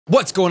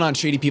What's going on,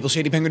 Shady people?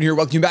 ShadyPenguinn here.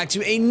 Welcome back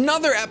to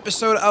another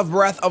episode of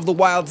Breath of the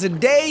Wild.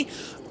 Today,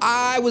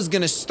 I was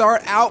gonna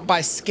start out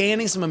by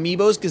scanning some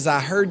amiibos because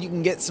I heard you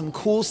can get some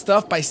cool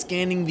stuff by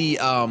scanning the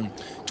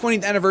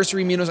 20th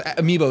anniversary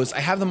amiibos. I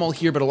have them all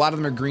here, but a lot of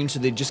them are green, so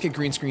they just get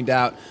green screened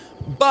out.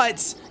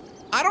 But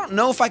I don't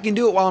know if I can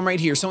do it while I'm right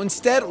here. So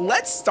instead,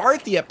 let's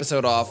start the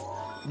episode off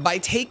by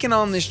taking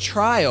on this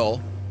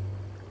trial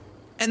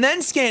and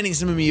then scanning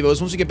some amiibos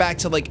once we get back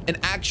to like an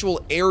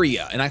actual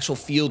area, an actual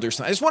field or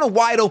something. I just want a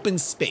wide open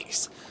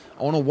space.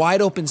 I want a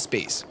wide open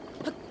space.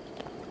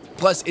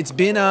 Plus, it's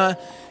been a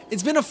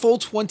full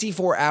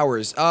 24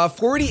 hours,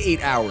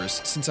 48 hours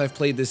since I've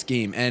played this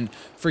game. And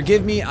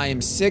forgive me, I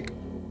am sick.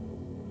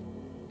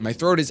 My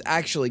throat is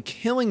actually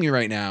killing me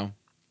right now.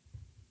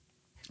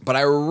 But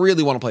I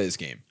really want to play this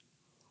game.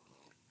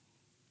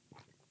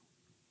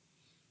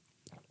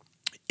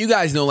 You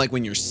guys know, like,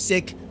 when you're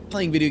sick,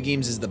 playing video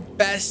games is the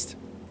best.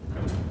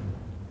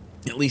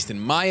 At least in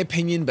my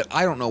opinion, but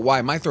I don't know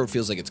why. My throat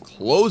feels like it's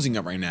closing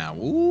up right now.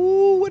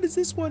 Ooh, what is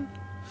this one?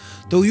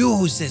 To you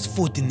who says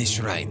foot in the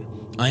shrine,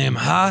 I am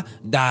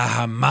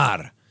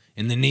Ha-Da-Hamar.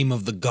 In the name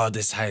of the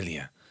goddess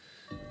Hylia,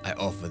 I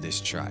offer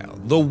this trial.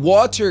 The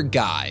water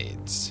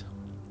guides.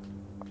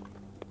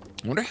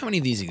 I wonder how many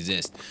of these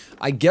exist.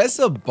 I guess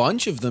a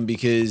bunch of them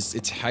because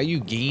it's how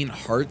you gain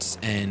hearts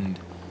and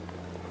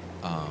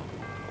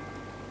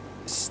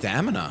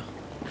stamina.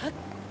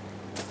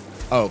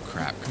 Oh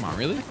crap, come on,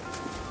 really?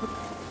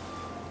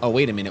 Oh,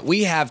 wait a minute.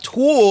 We have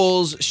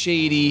tools,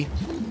 Shady.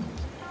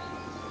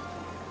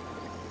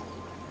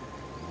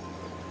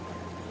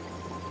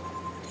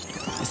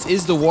 This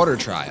is the water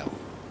trial.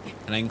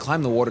 And I can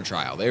climb the water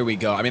trial. There we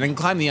go. I mean, I can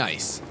climb the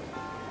ice.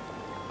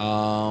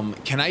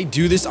 Can I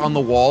do this on the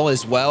wall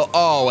as well?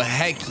 Oh,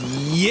 heck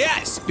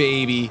yes,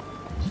 baby.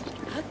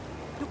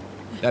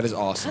 That is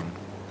awesome.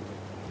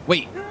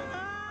 Wait.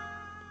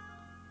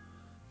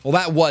 Well,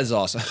 that was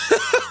awesome.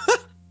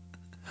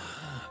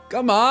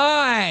 Come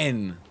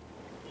on.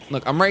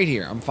 Look, I'm right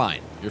here. I'm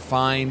fine. You're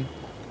fine.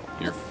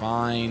 You're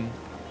fine.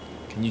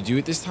 Can you do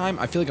it this time?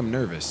 I feel like I'm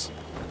nervous.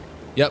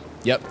 Yep,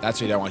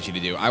 that's what I want you to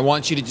do. I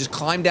want you to just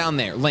climb down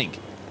there. Link,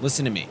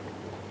 listen to me.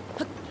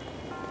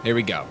 There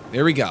we go.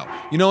 There we go.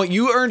 You know what?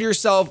 You earned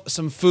yourself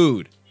some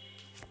food.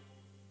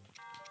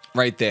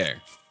 Right there.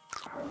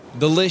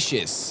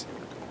 Delicious.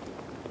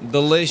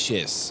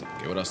 Delicious.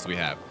 Okay, what else do we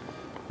have?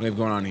 What do we have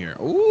going on here?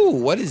 Ooh,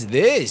 what is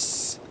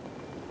this?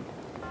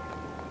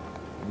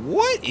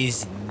 What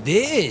is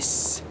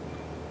this?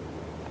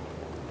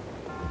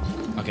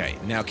 Okay,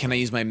 now can I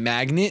use my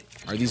magnet?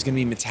 Are these gonna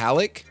be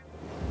metallic?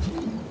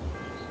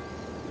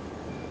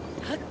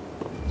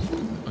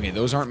 Okay,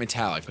 those aren't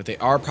metallic, but they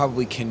are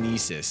probably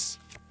kinesis.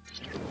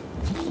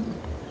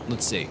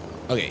 Let's see.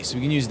 Okay, so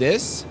we can use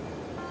this.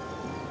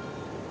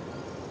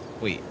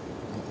 Wait,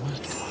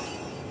 what?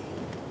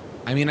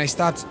 I mean, I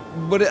stopped,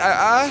 but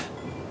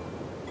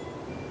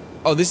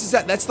oh, this is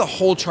that's the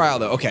whole trial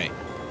though. Okay,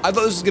 I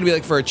thought this was gonna be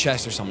like for a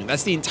chest or something.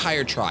 That's the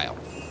entire trial.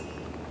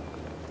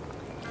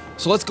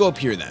 So let's go up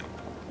here then.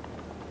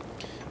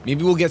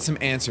 Maybe we'll get some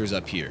answers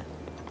up here.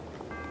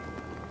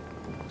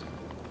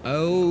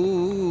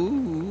 Oh,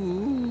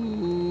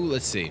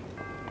 let's see.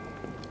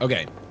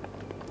 Okay.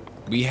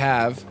 We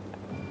have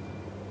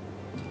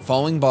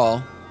falling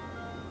ball.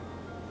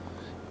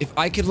 If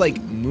I could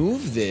like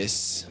move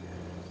this,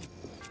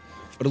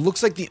 but it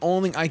looks like the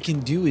only thing I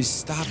can do is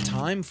stop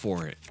time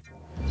for it.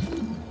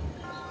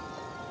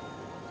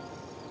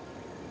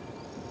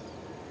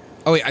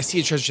 Oh wait, I see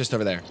a treasure chest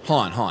over there.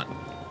 Hold on.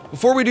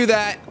 Before we do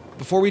that,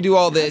 before we do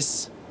all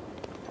this,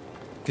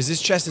 because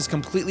this chest is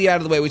completely out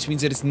of the way, which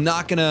means that it's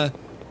not gonna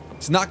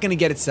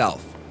get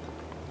itself.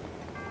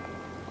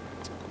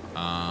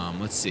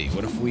 Let's see.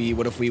 What if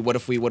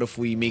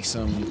we make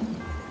some?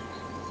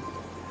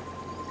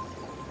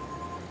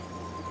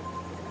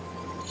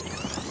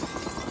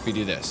 If we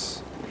do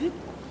this, and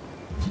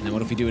then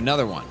what if we do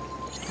another one?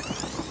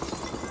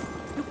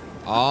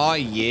 Oh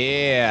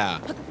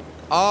yeah.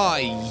 Oh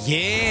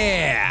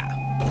yeah.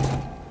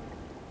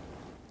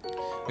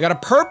 We got a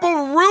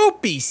purple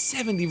rupee,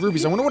 70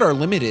 rupees. I wonder what our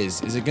limit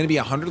is. Is it going to be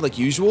 100 like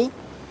usual?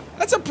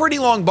 That's a pretty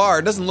long bar.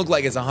 It doesn't look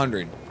like it's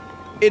 100.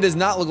 It does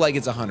not look like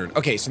it's 100.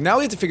 Okay, so now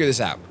we have to figure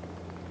this out.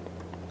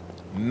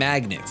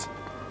 Magnet.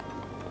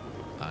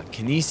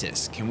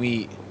 Kinesis. Can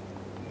we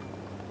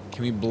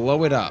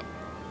blow it up?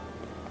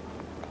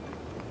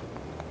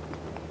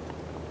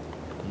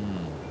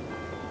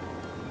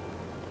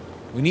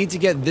 We need to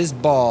get this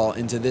ball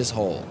into this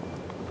hole.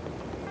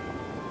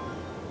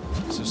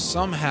 So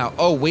somehow,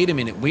 oh, wait a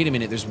minute,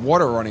 there's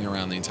water running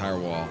around the entire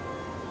wall.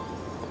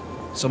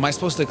 So am I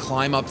supposed to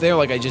climb up there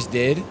like I just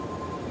did?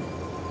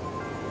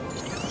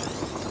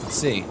 Let's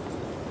see.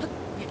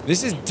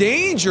 This is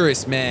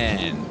dangerous,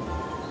 man.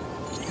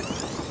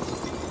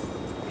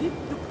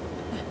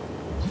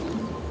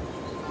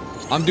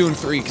 I'm doing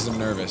 3 because I'm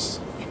nervous.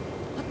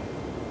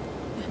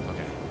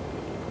 Okay.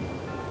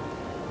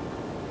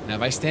 Now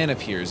if I stand up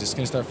here, is this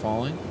gonna start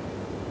falling?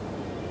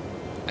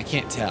 I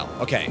can't tell.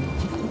 Okay.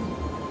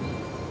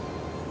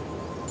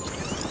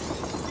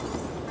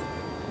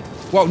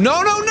 Whoa,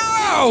 no, no,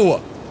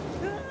 no!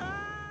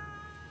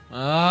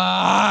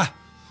 Ah!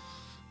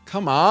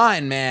 Come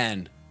on,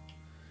 man.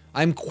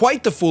 I'm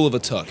quite the fool of a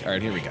took. All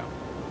right, here we go.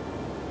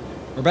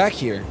 We're back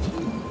here.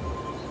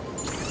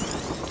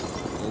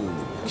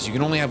 Because you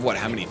can only have, what,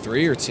 how many?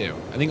 3 or 2?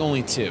 I think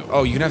only 2.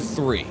 Oh, you can have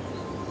 3.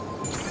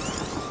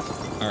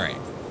 All right.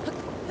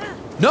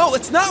 No,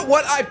 it's not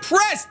what I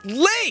pressed!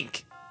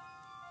 Link!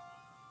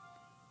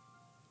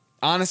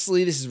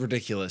 Honestly, this is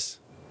ridiculous.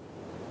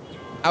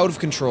 Out of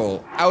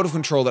control. Out of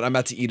control that I'm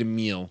about to eat a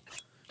meal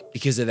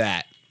because of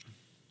that.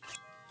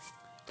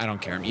 I don't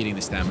care. I'm eating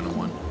the stamina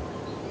one.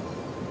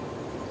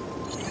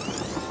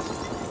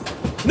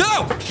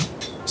 No!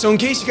 So in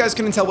case you guys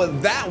couldn't tell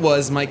what that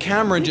was, my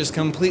camera just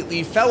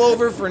completely fell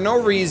over for no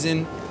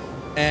reason.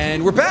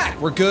 And we're back.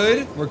 We're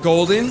good. We're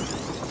golden.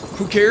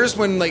 Who cares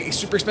when, like,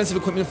 super expensive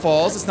equipment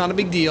falls? It's not a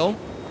big deal.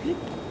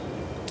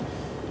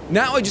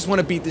 Now I just want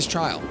to beat this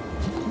trial.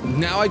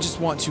 Now I just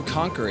want to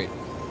conquer it.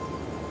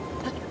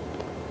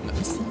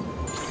 It's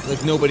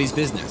like nobody's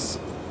business.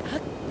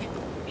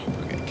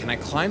 Okay, can I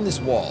climb this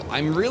wall?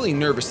 I'm really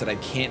nervous that I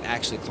can't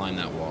actually climb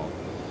that wall.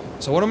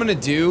 So what I'm gonna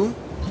do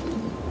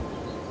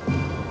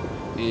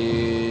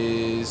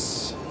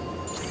is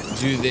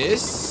do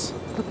this.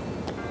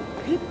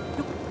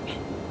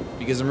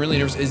 Because I'm really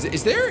nervous.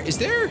 Is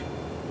there?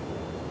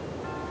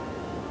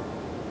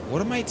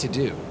 What am I to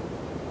do?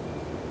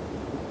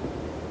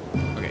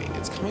 Okay,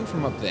 it's coming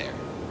from up there.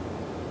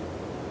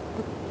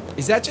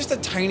 Is that just a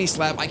tiny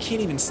slab? I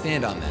can't even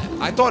stand on that.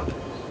 I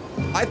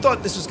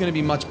thought this was gonna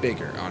be much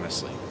bigger,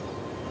 honestly.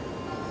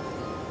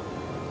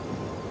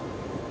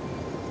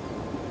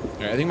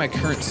 Alright, I think my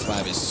current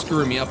slab is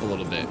screwing me up a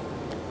little bit.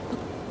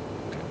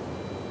 Okay.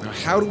 Now,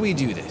 how do we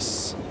do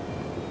this?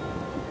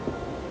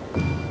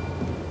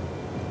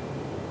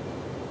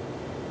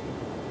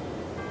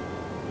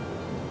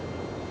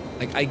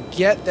 Like, I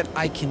get that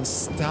I can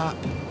stop.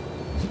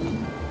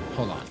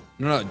 Hold on.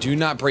 No, do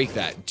not break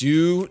that.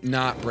 Do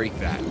not break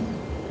that.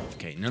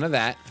 Okay, none of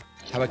that.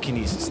 How about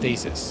kinesis?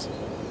 Stasis.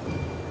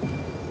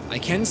 I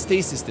can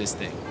stasis this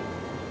thing.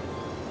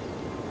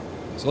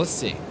 So let's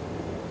see.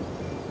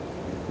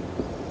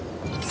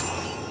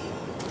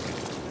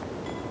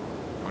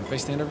 What if I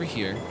stand over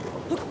here?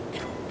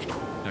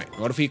 Alright,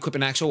 what if we equip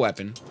an actual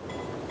weapon?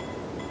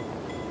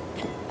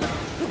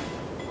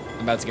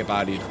 I'm about to get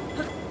bodied.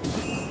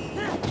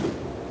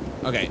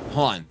 Okay,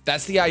 hold on.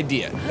 That's the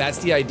idea. That's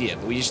the idea,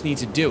 but we just need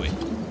to do it.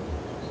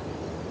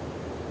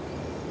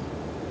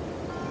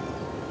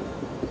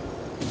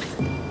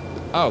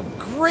 Oh,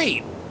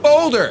 great!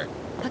 Boulder!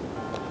 I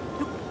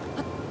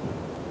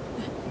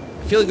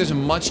feel like there's a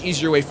much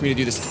easier way for me to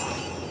do this,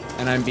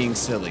 and I'm being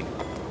silly.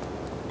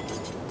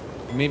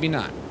 Maybe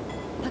not.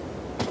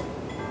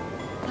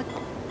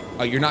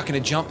 Oh, you're not gonna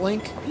jump,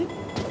 Link?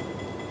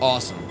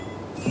 Awesome.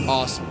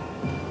 Awesome.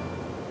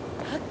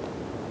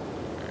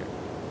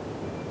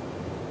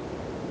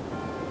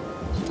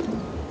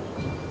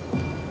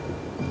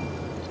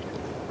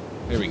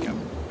 There we go.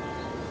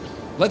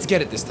 Let's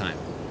get it this time.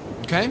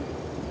 Okay?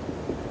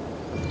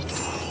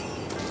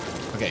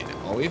 Okay,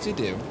 now all we have to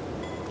do...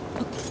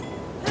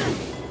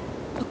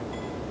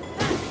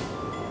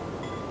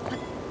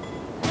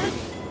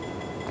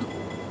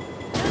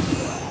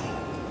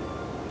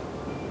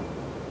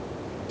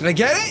 Did I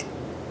get it?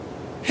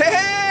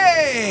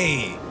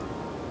 Hey!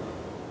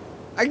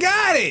 I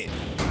got it!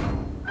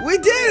 We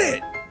did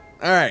it!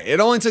 Alright, it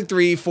only took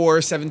 3,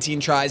 4, 17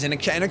 tries and a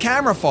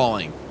camera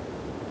falling.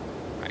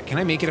 Can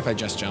I make it if I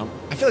just jump?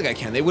 I feel like I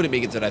can. They wouldn't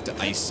make it that I have to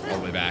ice all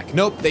the way back.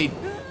 Nope, they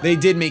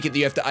did make it that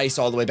you have to ice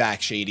all the way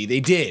back, Shady. They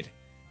did.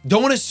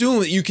 Don't assume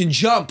that you can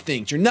jump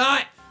things. You're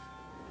not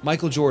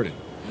Michael Jordan.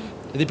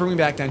 Did they bring me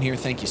back down here?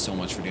 Thank you so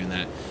much for doing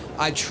that.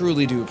 I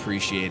truly do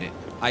appreciate it.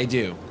 I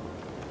do.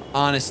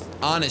 Honest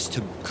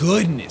to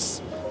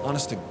goodness.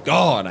 Honest to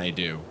God, I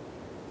do.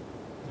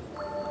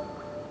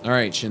 All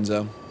right,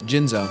 Jinzo,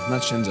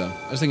 not Shinzo.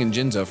 I was thinking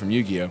Jinzo from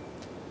Yu-Gi-Oh!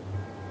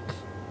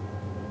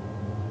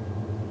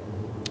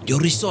 Your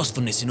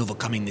resourcefulness in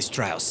overcoming this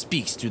trial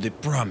speaks to the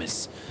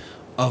promise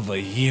of a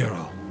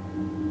hero.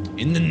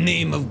 In the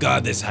name of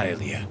Goddess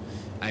Hylia,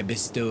 I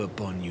bestow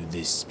upon you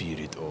this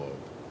spirit orb.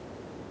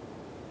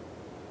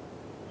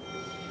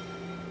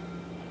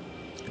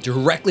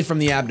 Directly from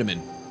the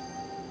abdomen.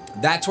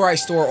 That's where I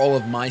store all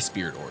of my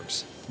spirit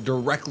orbs.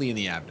 Directly in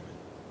the abdomen.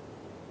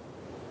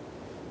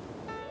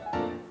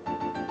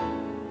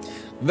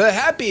 The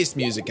happiest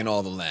music in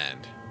all the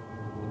land.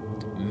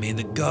 May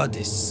the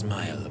goddess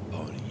smile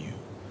upon you.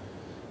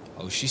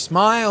 Oh, she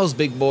smiles,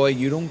 big boy.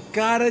 You don't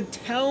gotta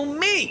tell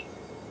me.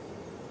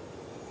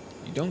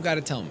 You don't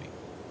gotta tell me.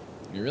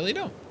 You really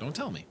don't. Don't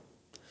tell me.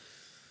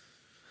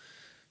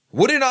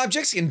 Wooden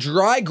objects and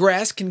dry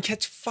grass can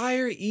catch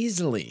fire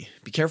easily.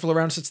 Be careful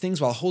around such things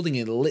while holding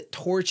a lit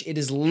torch. It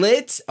is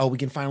lit. Oh, we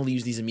can finally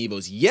use these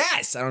amiibos.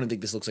 Yes! I don't even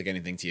think this looks like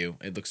anything to you.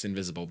 It looks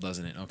invisible,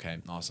 doesn't it? Okay,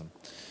 awesome.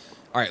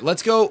 All right,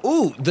 let's go.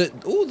 Ooh,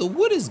 the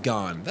wood is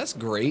gone. That's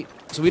great.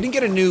 So we didn't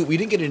get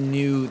a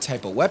new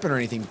type of weapon or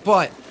anything,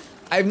 but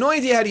I have no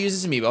idea how to use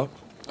this amiibo.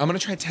 I'm gonna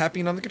try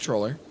tapping it on the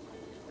controller.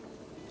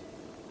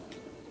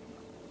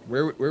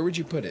 Where would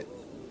you put it?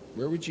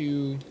 Where would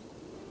you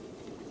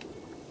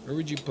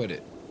put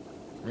it?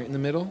 Right in the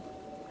middle?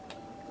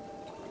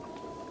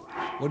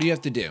 What do you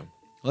have to do?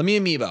 Let me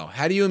amiibo.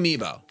 How do you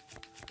amiibo? Am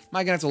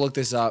I gonna have to look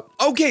this up?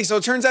 Okay, so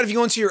it turns out if you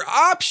go into your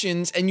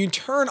options and you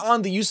turn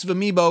on the use of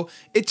amiibo,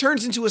 it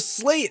turns into a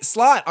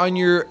slot on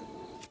your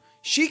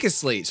Sheikah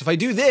slate. So if I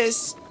do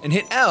this and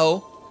hit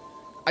L,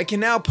 I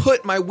can now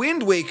put my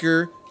Wind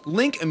Waker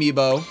Link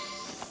amiibo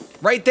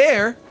right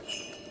there,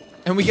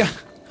 and we get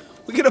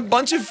a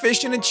bunch of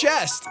fish in a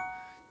chest.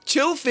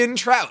 Chillfin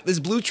trout. This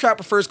blue trout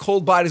prefers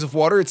cold bodies of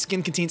water. Its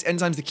skin contains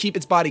enzymes to keep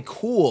its body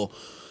cool.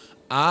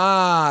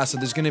 Ah, so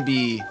there's gonna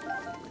be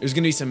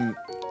some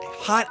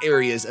hot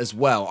areas as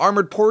well.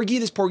 Armored Porgy.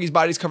 This Porgy's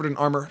body is covered in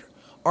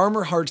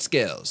armor hard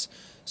scales.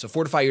 So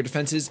fortify your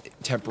defenses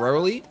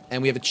temporarily.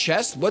 And we have a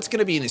chest. What's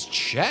gonna be in this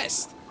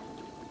chest?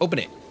 Open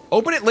it.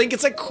 Open it, Link.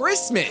 It's like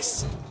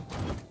Christmas.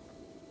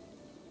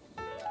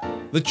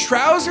 The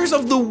Trousers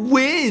of the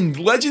Wind.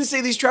 Legends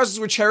say these trousers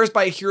were cherished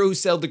by a hero who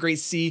sailed the Great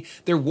Sea.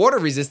 They're water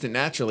resistant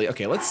naturally.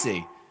 Okay, let's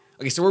see.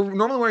 Okay, so we're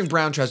normally wearing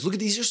brown trousers. Look at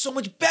these, they're so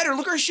much better.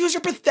 Look, our shoes are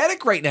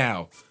pathetic right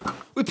now.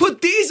 We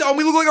put these on,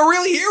 we look like a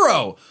real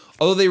hero.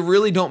 Although they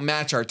really don't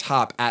match our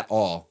top at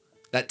all.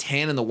 That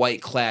tan and the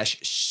white clash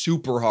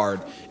super hard,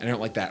 and I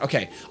don't like that.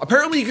 Okay,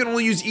 apparently you can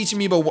only use each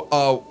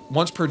amiibo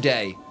once per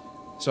day.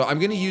 So I'm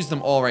gonna use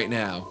them all right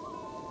now.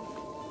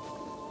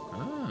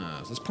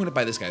 Ah, so let's point it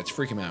by this guy, let's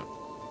freak him out.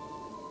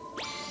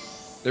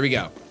 There we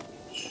go.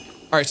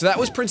 All right, so that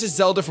was Princess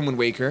Zelda from Wind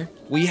Waker.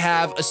 We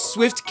have a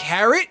Swift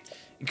Carrot,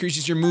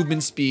 increases your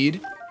movement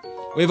speed.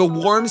 We have a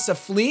Warm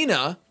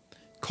Saflina,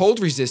 cold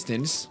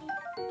resistance.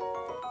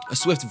 A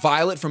Swift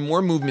Violet for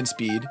more movement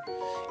speed.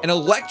 An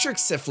Electric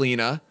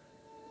Saflina.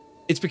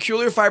 Its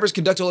peculiar fibers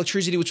conduct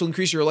electricity, which will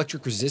increase your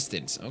electric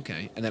resistance.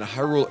 Okay, and then a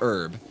Hyrule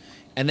Herb.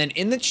 And then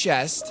in the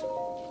chest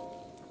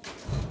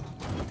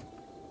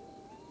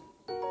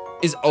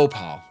is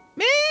Opal.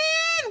 Man,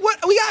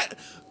 what? We got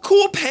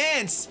cool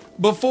pants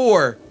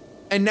before,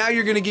 and now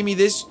you're gonna give me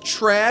this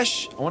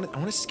trash. I want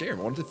to scare him.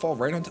 I want it to fall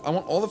right on top. I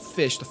want all the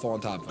fish to fall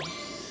on top of him.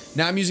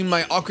 Now I'm using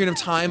my Ocarina of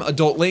Time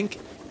Adult Link.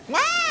 Wah!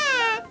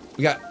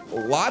 We got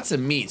lots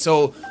of meat.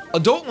 So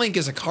Adult Link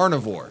is a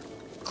carnivore,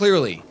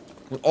 clearly,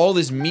 with all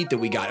this meat that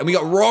we got. And we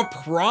got raw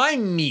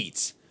prime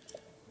meat.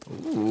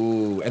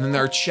 Ooh, and then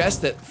our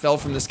chest that fell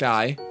from the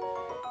sky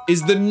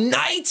is the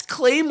Knight's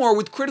Claymore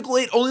with critical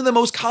hit. Only the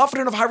most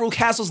confident of Hyrule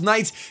Castle's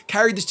knights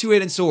carried this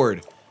two-handed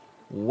sword.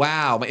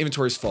 Wow, my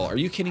inventory's full. Are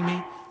you kidding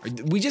me?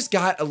 We just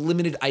got a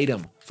limited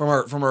item from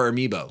our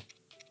amiibo.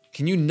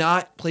 Can you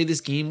not play this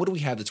game? What do we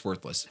have that's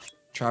worthless?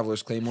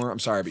 Traveler's Claymore. I'm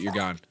sorry, but you're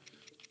gone.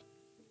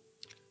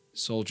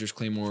 Soldier's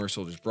Claymore,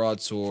 Soldier's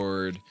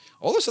Broadsword.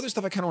 All this other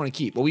stuff I kind of want to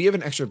keep. Well, we have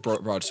an extra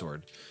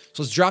broadsword.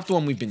 So let's drop the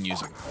one we've been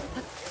using.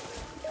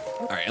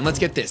 All right, and let's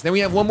get this. Then we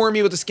have one more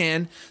amiibo to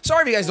scan.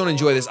 Sorry if you guys don't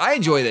enjoy this. I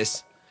enjoy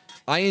this.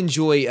 I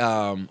enjoy,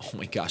 oh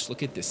my gosh,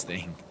 look at this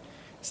thing.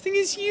 This thing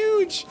is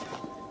huge.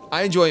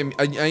 I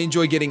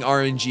enjoy getting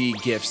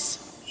RNG gifts.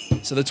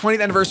 So the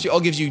 20th anniversary all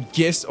gives you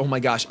gifts, oh my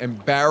gosh,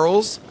 and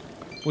barrels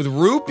with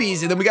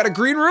rupees. And then we got a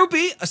green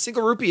rupee, a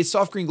single rupee. Its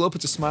soft green glow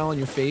puts a smile on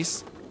your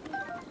face.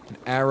 An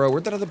arrow,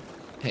 where'd that other,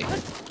 hey,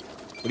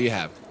 what do you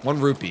have?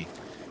 1 rupee.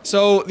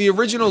 So the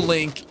original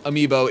Link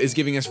amiibo is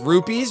giving us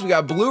rupees. We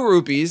got blue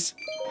rupees,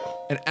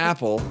 an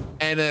apple,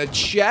 and a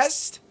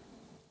chest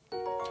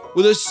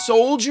with a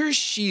soldier's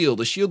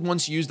shield. A shield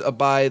once used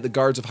by the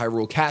guards of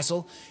Hyrule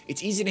Castle.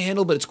 It's easy to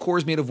handle, but its core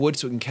is made of wood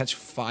so it can catch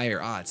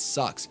fire. Ah, it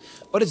sucks.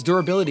 But its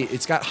durability,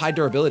 it's got high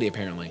durability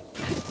apparently,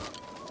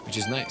 which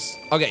is nice.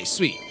 Okay,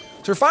 sweet.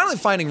 So we're finally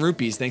finding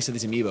rupees thanks to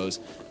these amiibos.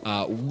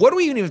 What do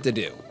we even have to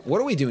do?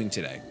 What are we doing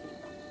today?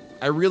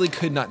 I really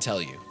could not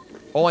tell you.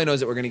 All I know is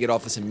that we're gonna get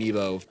off this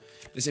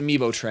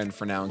amiibo trend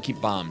for now and keep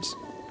bombs.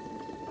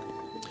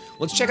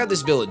 Let's check out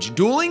this village.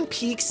 Dueling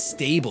Peak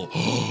Stable.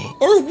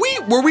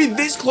 Were we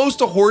this close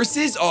to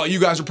horses? Oh, you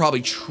guys are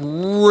probably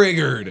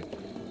triggered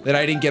that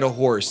I didn't get a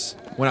horse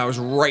when I was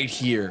right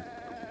here.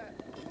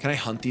 Can I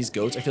hunt these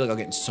goats? I feel like I'll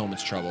get in so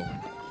much trouble.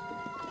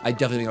 I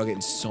definitely think I'll get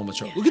in so much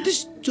trouble. Look at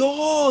this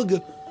dog.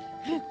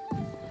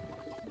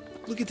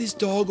 Look at this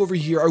dog over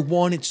here. I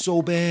want it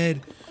so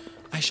bad.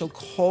 I shall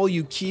call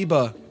you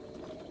Kiba.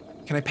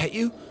 Can I pet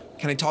you?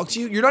 Can I talk to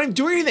you? You're not even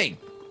doing anything.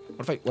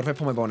 What if I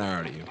pull my bow and arrow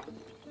out at you?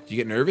 Do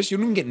you get nervous? You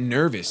don't even get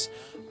nervous.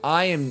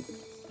 I am...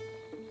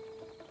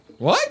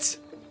 What?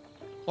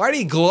 Why did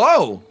he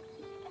glow?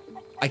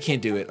 I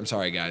can't do it. I'm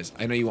sorry, guys.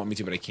 I know you want me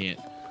to, but I can't.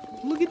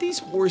 Look at these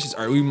horses.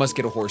 All right, we must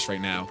get a horse right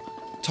now.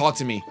 Talk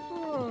to me.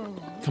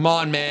 Come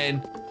on,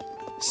 man.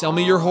 Sell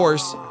me your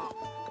horse.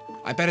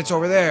 I bet it's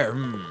over there.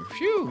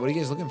 Phew, what are you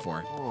guys looking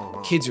for?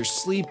 Kids are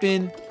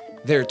sleeping.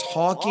 They're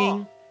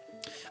talking.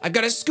 I've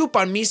got a scoop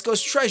on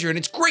Misko's treasure, and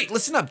it's great.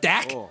 Listen up,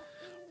 Dak.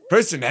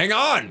 Listen, hang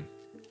on.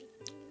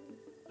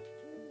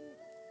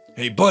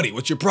 Hey, buddy,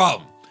 what's your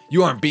problem?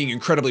 You aren't being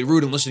incredibly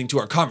rude and listening to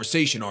our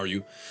conversation, are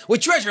you? We're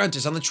treasure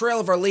hunters on the trail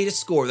of our latest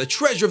score, the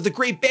treasure of the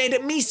great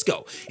bandit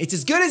Misko. It's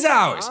as good as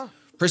ours.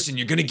 Person,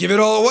 you're gonna give it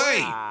all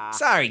away.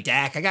 Sorry,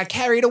 Dak, I got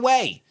carried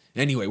away.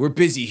 Anyway, we're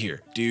busy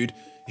here, dude.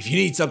 If you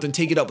need something,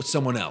 take it up with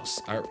someone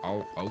else.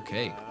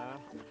 Okay.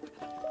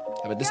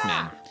 How about this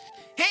man?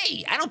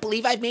 Hey, I don't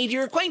believe I've made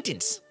your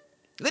acquaintance.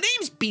 The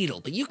name's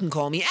Beetle, but you can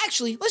call me.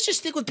 Actually, let's just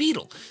stick with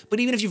Beetle. But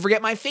even if you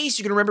forget my face,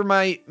 you can remember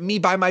me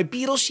by my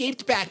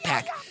beetle-shaped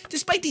backpack.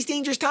 Despite these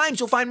dangerous times,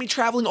 you'll find me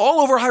traveling all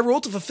over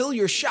Hyrule to fulfill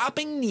your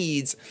shopping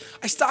needs.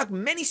 I stock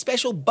many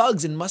special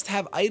bugs and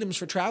must-have items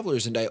for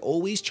travelers, and I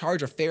always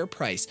charge a fair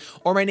price,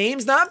 or my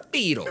name's not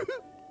Beetle.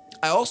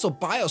 I also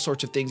buy all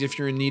sorts of things if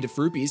you're in need of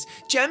rupees.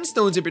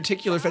 Gemstones in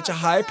particular fetch a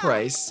high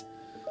price.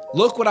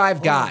 Look what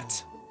I've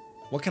got.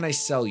 What can I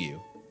sell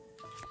you?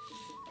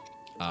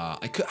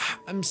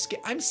 I'm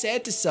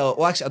sad to sell.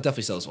 Well, actually, I'll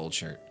definitely sell this old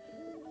shirt.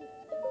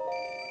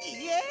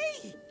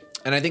 Yay!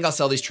 And I think I'll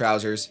sell these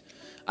trousers.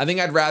 I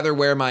think I'd rather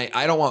wear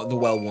I don't want the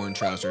well-worn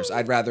trousers.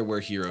 I'd rather wear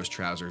Hero's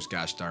trousers.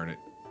 Gosh darn it.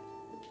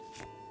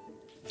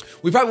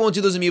 We probably won't do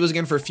those amiibos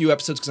again for a few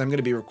episodes because I'm going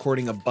to be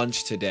recording a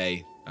bunch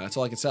today. That's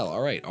all I can sell.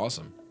 All right,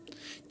 awesome.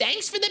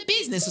 Thanks for the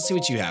business. Let's see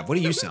what you have. What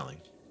are you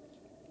selling?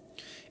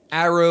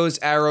 Arrows,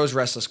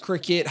 restless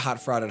cricket,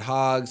 hot frotted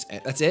hogs.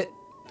 That's it.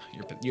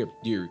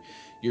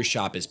 Your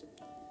shop is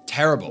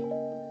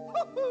terrible.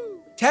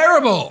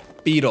 Terrible,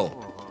 Beetle.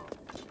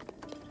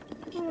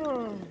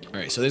 All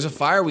right, so there's a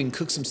fire. We can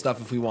cook some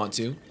stuff if we want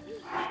to.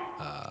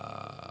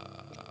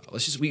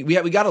 Let's just we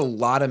got a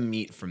lot of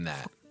meat from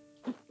that.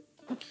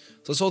 So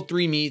let's hold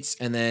 3 meats,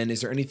 and then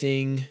is there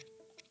anything?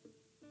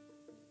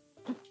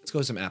 Let's go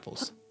with some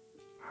apples.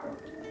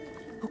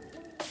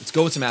 Let's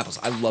go with some apples.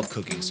 I love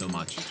cooking so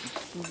much.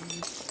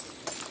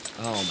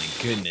 Oh my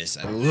goodness,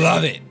 I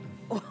love it.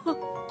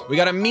 We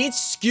got a meat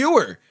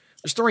skewer.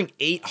 Restoring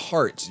 8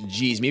 hearts.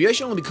 Jeez, maybe I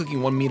should only be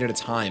cooking 1 meat at a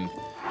time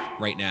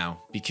right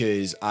now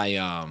because let's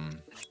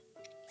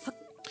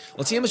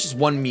see how much just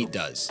 1 meat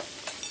does.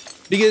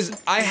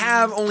 Because I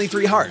have only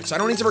 3 hearts. I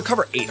don't need to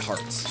recover 8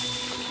 hearts.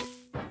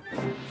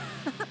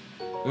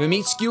 We have a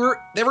meat skewer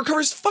that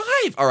recovers 5.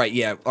 All right,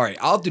 yeah. All right,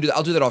 I'll do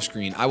that off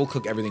screen. I will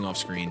cook everything off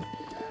screen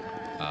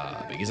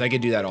because I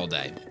could do that all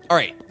day. All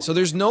right, so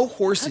there's no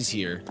horses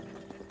here.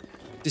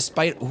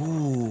 Despite,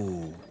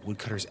 ooh,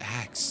 woodcutter's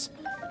axe.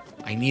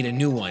 I need a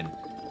new one.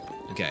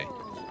 Okay.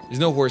 There's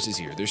no horses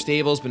here. There's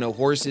stables, but no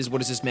horses. What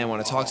does this man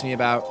want to talk to me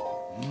about?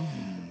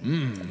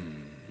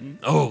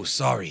 Oh,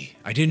 sorry.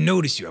 I didn't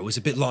notice you. I was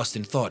a bit lost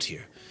in thought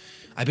here.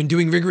 I've been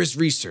doing rigorous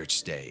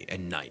research day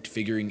and night,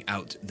 figuring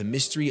out the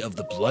mystery of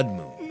the blood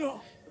moon.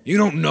 No. You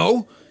don't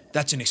know?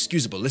 That's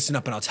inexcusable. Listen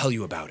up and I'll tell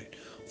you about it.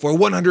 For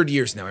 100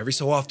 years now, every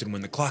so often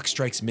when the clock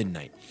strikes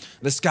midnight,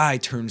 the sky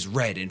turns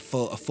red and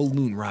a full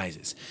moon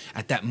rises.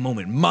 At that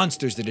moment,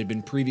 monsters that had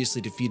been previously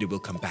defeated will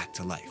come back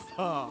to life.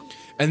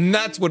 And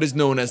that's what is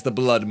known as the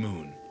blood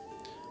moon.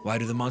 Why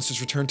do the monsters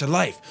return to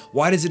life?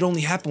 Why does it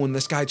only happen when the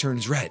sky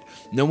turns red?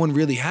 No one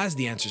really has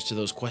the answers to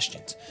those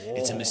questions.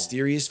 It's a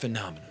mysterious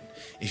phenomenon.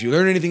 If you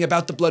learn anything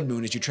about the blood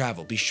moon as you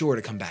travel, be sure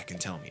to come back and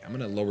tell me. I'm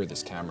gonna lower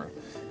this camera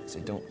because I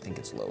don't think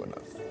it's low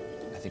enough.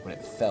 I think when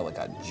it fell, it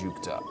got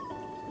juked up.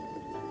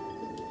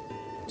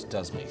 Which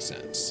does make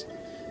sense.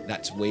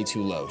 That's way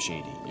too low,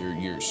 Shady.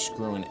 You're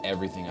screwing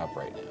everything up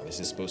right now. This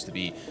is supposed to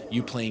be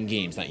you playing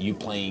games, not you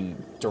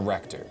playing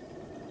director.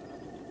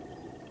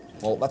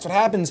 Well, that's what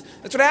happens.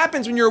 That's what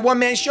happens when you're a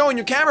one-man show and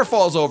your camera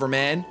falls over,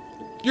 man.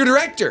 You're a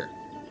director.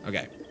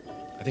 Okay.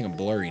 I think I'm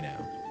blurry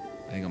now.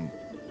 I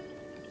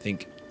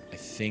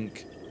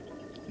think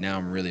now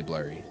I'm really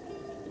blurry.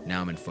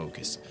 Now I'm in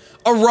focus.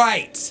 All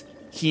right,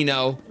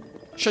 Hino.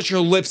 Shut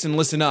your lips and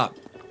listen up.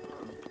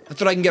 I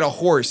thought I can get a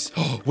horse.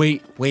 Oh,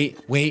 wait.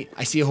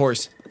 I see a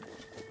horse.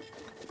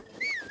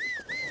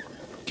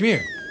 Come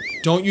here.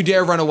 Don't you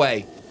dare run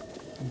away.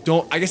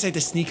 I guess I have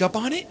to sneak up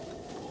on it?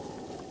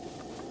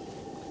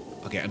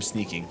 Okay, I'm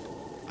sneaking.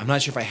 I'm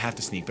not sure if I have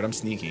to sneak, but I'm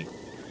sneaking.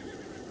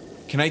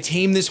 Can I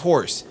tame this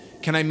horse?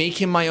 Can I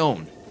make him my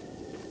own?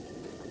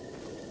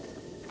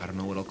 I don't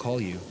know what I'll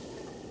call you.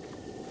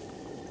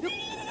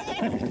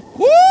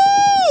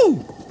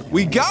 Woo!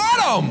 We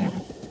got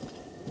him!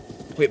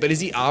 Wait, but is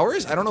he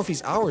ours? I don't know if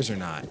he's ours or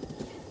not.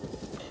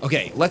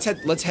 Okay, let's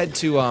head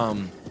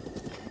to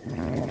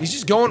he's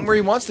just going where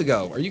he wants to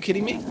go. Are you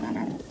kidding me?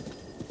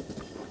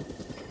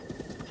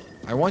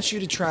 I want you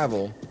to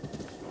travel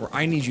where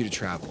I need you to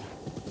travel.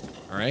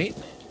 All right?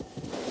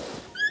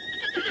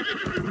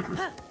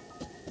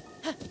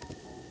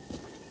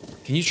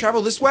 Can you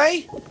travel this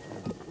way?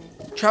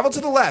 Travel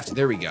to the left.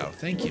 There we go.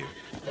 Thank you.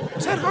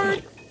 Was that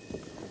hard?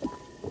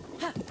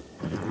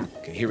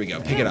 Okay, here we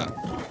go. Pick it up.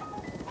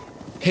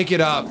 Pick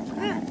it up.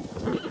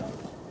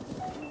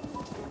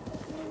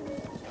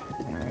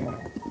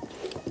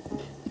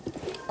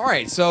 All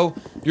right, so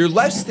your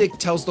left stick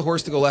tells the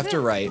horse to go left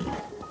or right.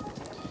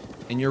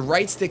 And your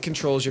right stick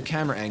controls your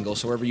camera angle,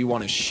 so wherever you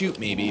want to shoot,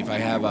 maybe, if I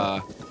have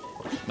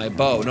my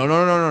bow. No.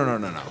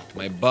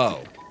 My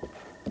bow.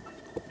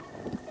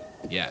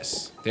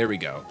 Yes, there we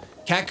go.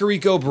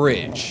 Kakariko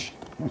Bridge.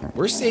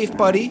 We're safe,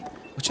 buddy.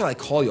 What shall I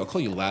call you? I'll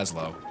call you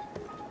Lazlo.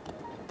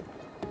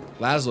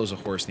 Lazlo's a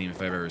horse name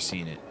if I've ever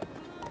seen it.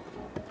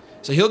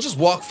 So he'll just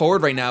walk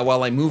forward right now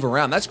while I move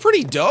around. That's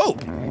pretty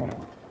dope.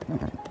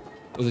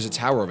 Oh, there's a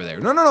tower over there.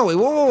 No, no, no, wait,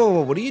 whoa, whoa, whoa,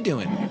 whoa, what are you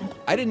doing?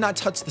 I did not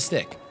touch the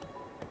stick.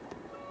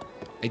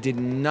 I did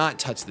not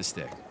touch the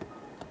stick.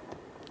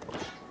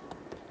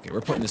 Okay, we're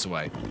putting this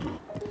away.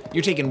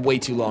 You're taking way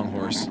too long,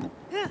 horse.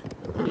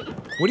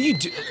 What do you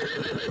do?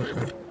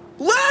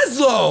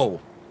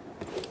 Lazlo!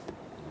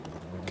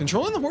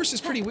 Controlling the horse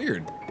is pretty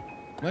weird.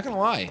 I'm not gonna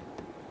lie.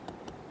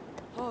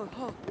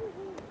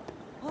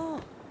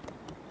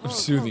 I'm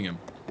soothing him.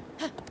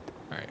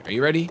 Alright, are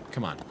you ready?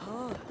 Come on.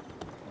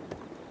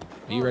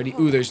 Are you ready?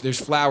 Ooh, there's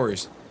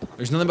flowers.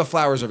 There's nothing but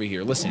flowers over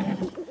here.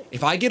 Listen,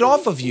 if I get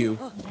off of you,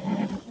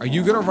 are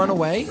you gonna run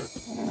away?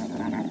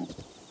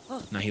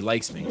 No, he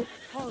likes me.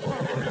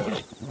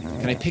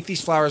 Can I pick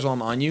these flowers while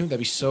I'm on you? That'd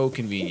be so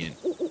convenient.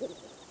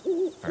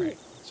 Alright,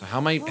 so how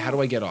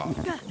do I get off?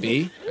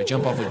 B? I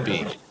jump off with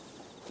B.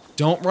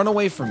 Don't run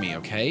away from me,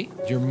 okay?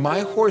 You're my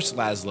horse,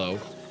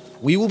 Lazlo.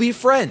 We will be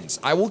friends.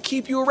 I will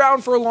keep you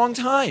around for a long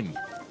time.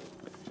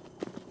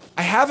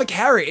 I have a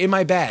carrot in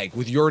my bag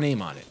with your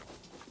name on it.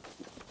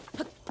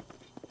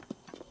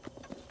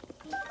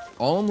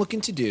 All I'm looking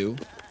to do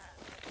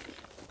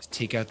is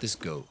take out this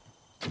goat.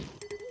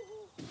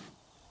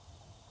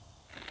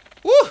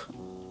 Woo!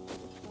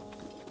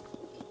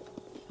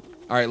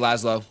 All right,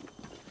 Lazlo.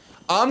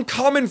 I'm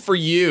coming for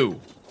you.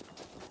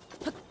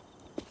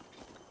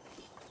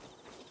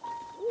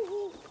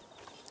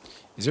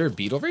 Is there a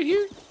beetle right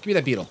here? Give me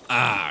that beetle.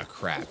 Ah,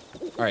 crap.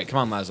 All right, come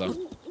on, Lazlo.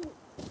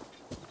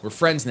 We're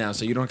friends now,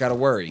 so you don't gotta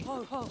worry.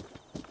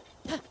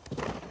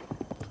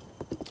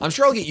 I'm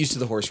sure I'll get used to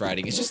the horse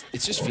riding. It just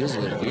feels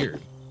a little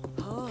weird.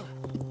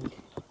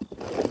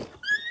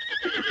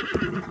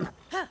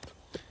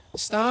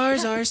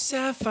 Stars are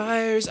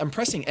sapphires. I'm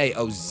pressing A.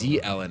 Oh,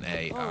 Z, L, and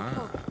A.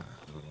 Ah.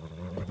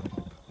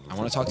 I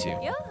want to talk to you.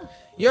 Yeah.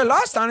 You're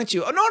lost, aren't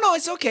you? Oh, no, no,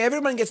 it's okay.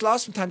 Everyone gets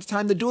lost from time to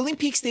time. The Dueling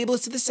Peak Stable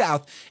is to the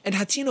south, and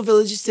Hatino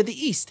Village is to the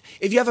east.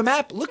 If you have a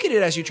map, look at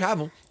it as you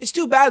travel. It's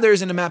too bad there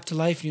isn't a map to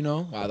life, you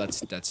know? Wow,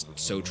 that's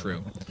so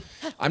true.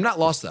 I'm not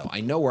lost, though.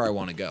 I know where I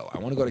want to go. I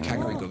want to go to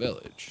Kakariko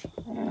Village.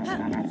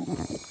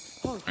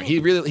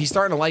 He's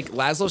starting to like,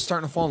 Lazlo's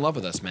starting to fall in love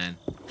with us, man.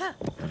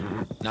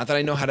 Not that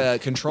I know how to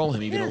control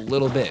him even a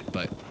little bit,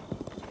 but...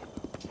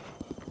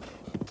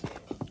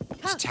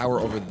 There's a tower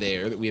over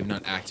there that we have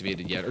not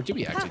activated yet. Or did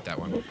we activate that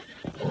one?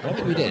 I don't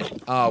think we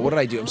did. What did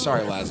I do? I'm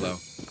sorry, Lazlo.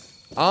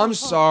 I'm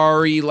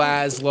sorry,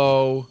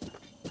 Lazlo.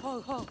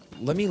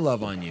 Let me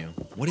love on you.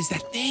 What is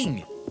that thing?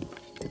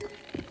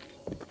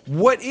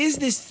 What is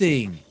this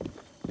thing?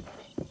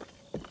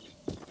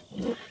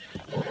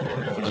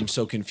 I'm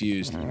so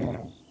confused.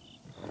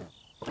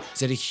 Is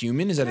that a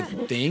human? Is that a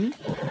thing?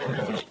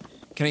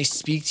 Can I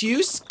speak to you?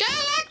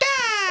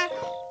 Skalaka!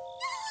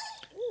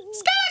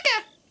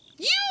 Skalaka!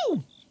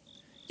 You!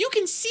 You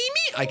can see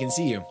me? I can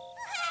see you.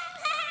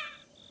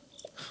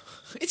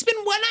 It's been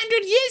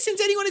 100 years since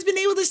anyone has been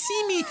able to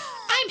see me.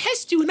 I'm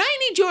Hestu, and I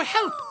need your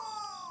help.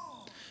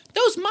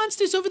 Those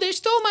monsters over there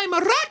stole my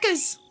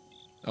maracas.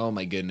 Oh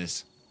my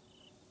goodness.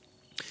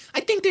 I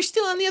think they're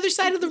still on the other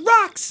side of the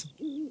rocks.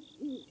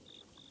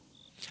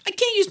 I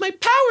can't use my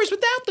powers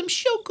without them,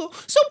 Shoko.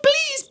 So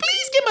please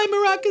get my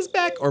maracas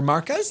back. Or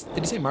marcas?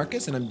 Did you say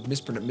marcas? And I'm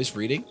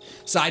misreading?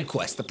 Side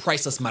quest, the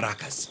priceless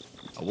maracas.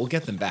 Oh, we'll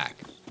get them back.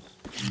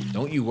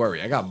 Don't you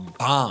worry, I got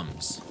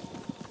bombs.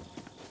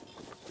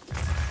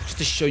 Just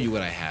to show you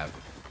what I have.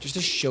 Just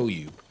to show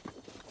you.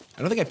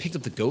 I don't think I picked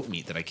up the goat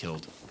meat that I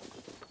killed.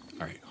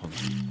 Alright, hold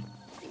on.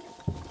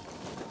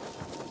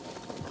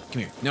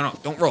 Come here. No,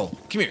 don't roll.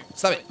 Come here.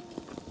 Stop it.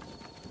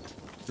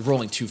 You're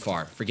rolling too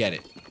far. Forget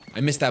it. I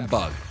missed that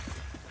bug.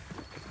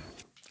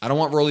 I don't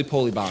want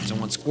roly-poly bombs. I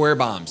want square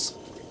bombs.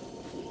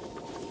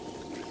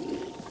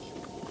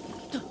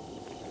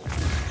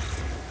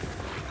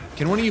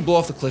 Can one of you blow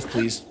off the cliff,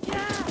 please?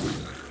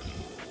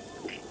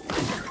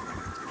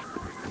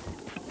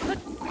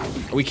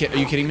 Are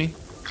you kidding me?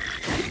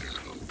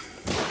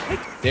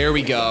 There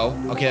we go.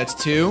 Okay, that's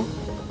 2.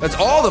 That's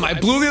all of them. I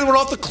blew the other one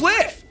off the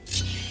cliff.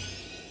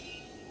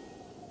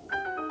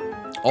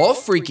 All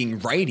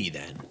freaking righty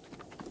then.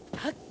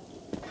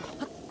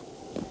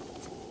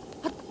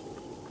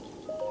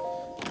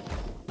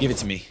 Give it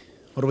to me.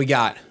 What do we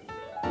got?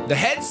 The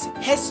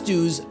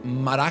Hestu's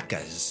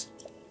maracas.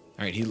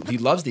 All right, he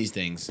loves these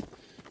things.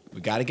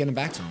 We got to get him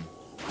back to him.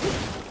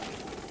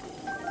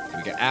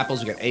 We got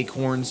apples, we got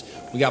acorns,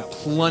 we got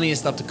plenty of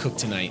stuff to cook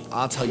tonight.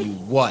 I'll tell you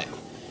what.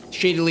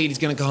 Shady Lady's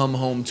gonna come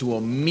home to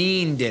a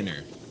mean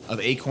dinner of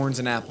acorns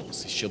and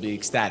apples. She'll be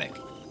ecstatic.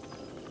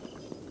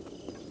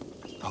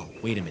 Oh,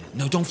 wait a minute.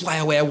 No, don't fly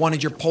away. I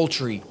wanted your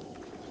poultry.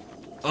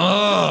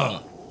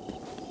 Ugh!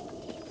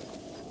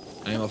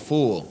 I am a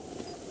fool.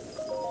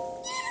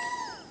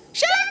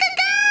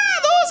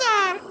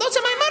 Those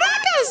are my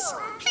maracas.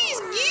 Please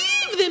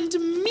give them to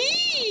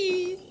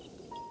me.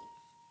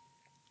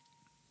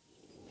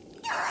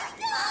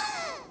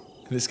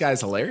 This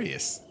guy's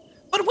hilarious.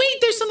 But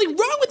wait, there's something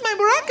wrong with my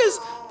maracas.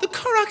 The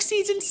Korok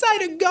seeds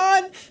inside are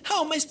gone.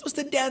 How am I supposed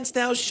to dance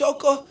now,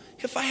 Shoko?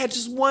 If I had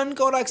just one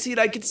Korok seed,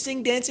 I could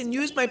sing, dance, and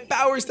use my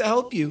powers to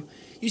help you.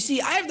 You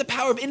see, I have the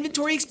power of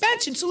inventory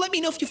expansion, so let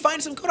me know if you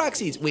find some Korok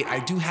seeds. Wait, I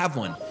do have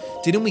one.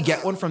 Didn't we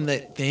get one from the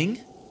thing?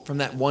 From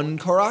that one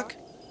Korok?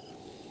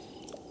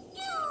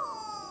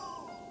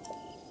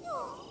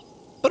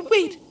 But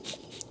wait,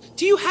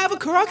 do you have a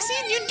Korok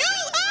seed? You do?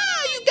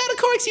 You got a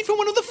Korok seed from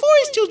one of the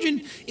forest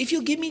children. If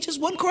you'll give me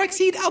just one Korok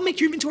seed, I'll make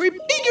your inventory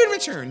bigger in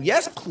return.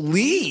 Yes,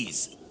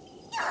 please.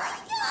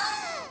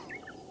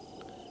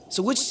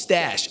 So which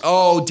stash?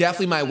 Oh,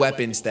 definitely my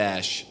weapon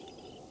stash.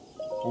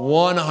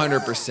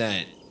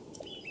 100%.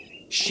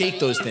 Shake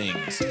those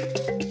things.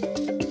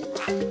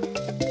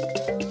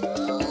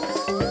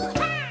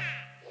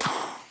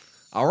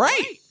 All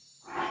right.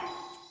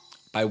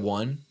 By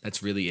one.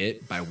 That's really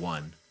it. By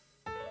one.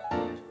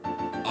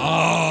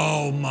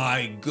 Oh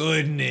my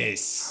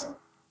goodness.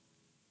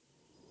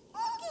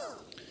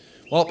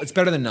 Well, it's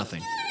better than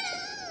nothing.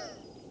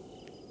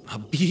 I'll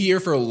be here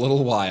for a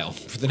little while,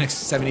 for the next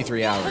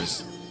 73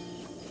 hours.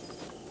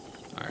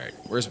 All right,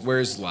 where's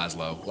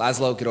Lazlo?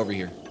 Lazlo, get over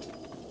here.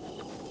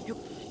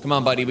 Come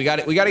on, buddy. We got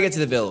to get to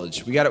the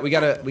village. We got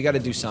to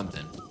do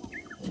something.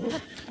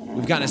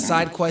 We've gotten a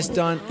side quest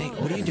done. Hey,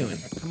 what are you doing?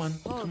 Come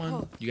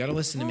on. You got to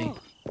listen to me.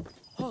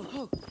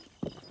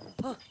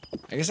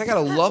 I guess I got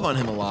to love on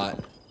him a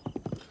lot.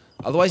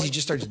 Otherwise, he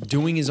just starts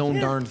doing his own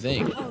darn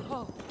thing.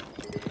 Oh,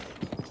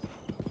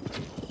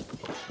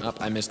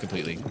 I missed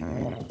completely.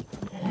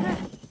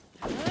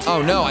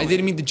 Oh no, I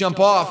didn't mean to jump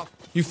off.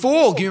 You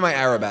fool! Give me my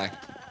arrow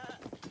back.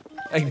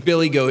 Like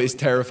Billy Goat is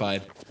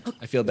terrified.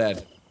 I feel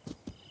bad.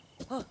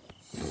 All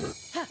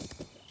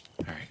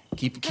right,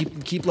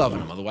 keep loving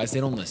them. Otherwise, they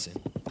don't listen.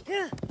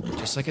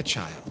 Just like a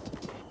child.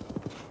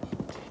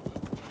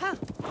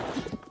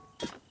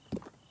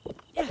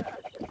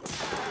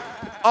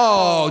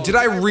 Oh, did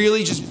I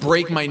really just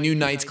break my new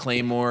Knight's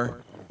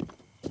Claymore?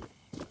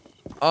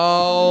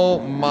 Oh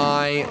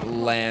my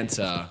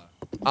Lanta.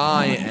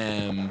 I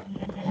am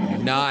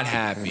not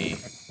happy.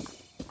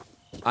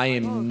 I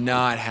am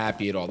not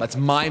happy at all. That's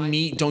my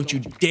meat. Don't you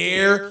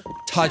dare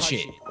touch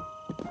it.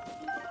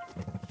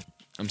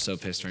 I'm so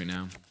pissed right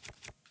now.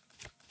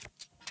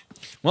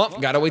 Well,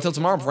 gotta wait till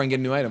tomorrow before I can get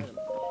a new item.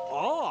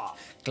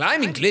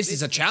 Climbing cliffs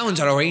is a challenge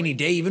on a rainy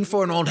day, even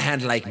for an old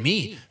hand like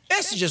me.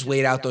 Best to just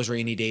wait out those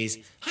rainy days.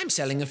 I'm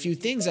selling a few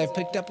things I've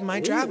picked up in my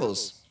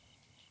travels.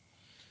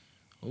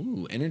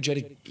 Ooh,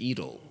 energetic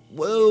beetle.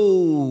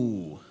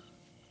 Whoa.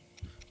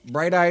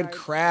 Bright-eyed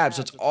crab.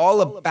 So it's all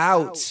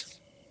about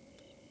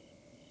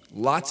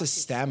lots of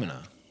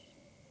stamina.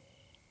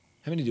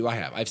 How many do I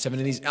have? I have 7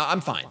 of these.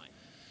 I'm fine.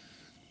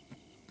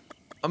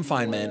 I'm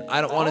fine, man.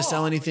 I don't want to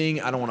sell anything.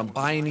 I don't want to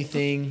buy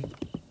anything.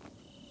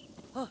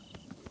 All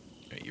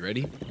right, you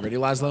ready? You ready,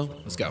 Lazlo?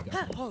 Let's go.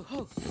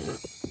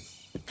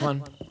 Come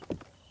on.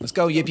 Let's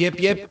go. Yip, yip,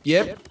 yip,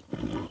 yip.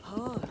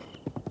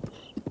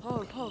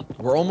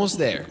 We're almost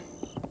there.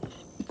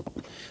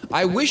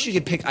 I wish you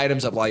could pick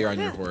items up while you're on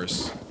your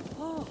horse.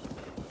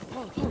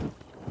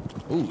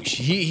 Ooh,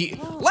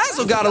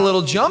 Lazlo got a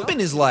little jump in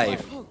his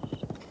life.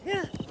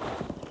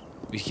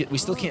 We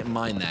still can't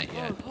mine that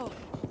yet.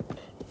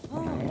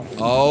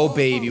 Oh,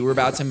 baby, we're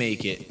about to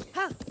make it.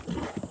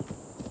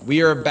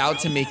 We are about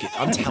to make it.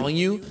 I'm telling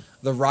you,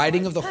 the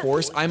riding of the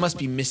horse, I must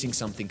be missing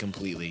something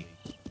completely.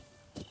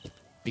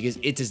 Because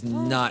it does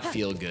not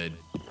feel good.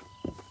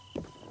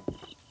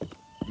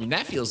 I mean,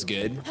 that feels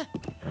good.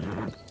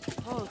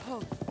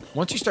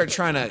 Once you start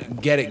trying to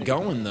get it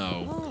going,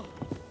 though.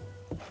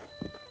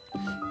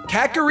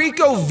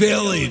 Kakariko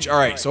Village!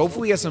 Alright, so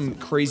hopefully we get some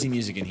crazy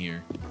music in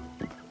here.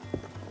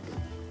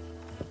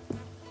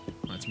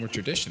 Oh, it's more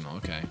traditional,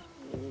 okay.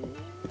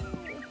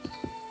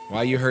 Why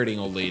are you hurting,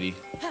 old lady?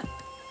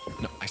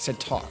 No, I said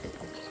talk.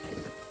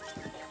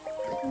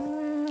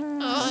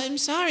 Oh, I'm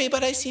sorry,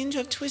 but I seem to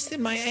have twisted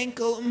my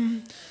ankle.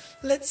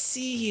 Let's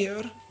see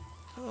here.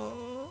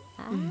 Oh,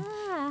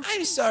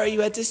 I'm sorry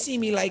you had to see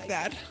me like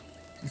that.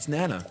 It's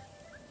Nana.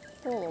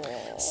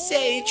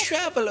 Say,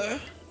 traveler,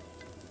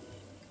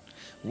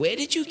 where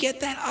did you get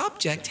that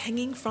object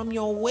hanging from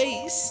your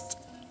waist?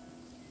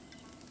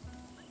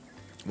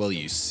 Well,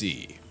 you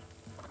see.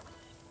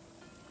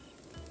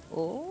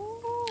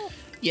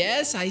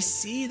 Yes, I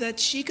see that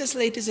Sheikah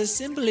slate is a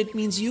symbol. It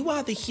means you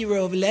are the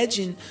hero of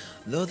legend,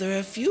 though there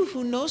are few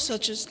who know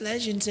such as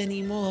legends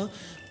anymore.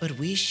 But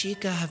we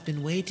Sheikah have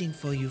been waiting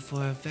for you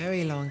for a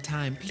very long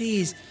time.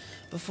 Please,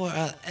 before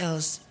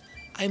else,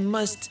 I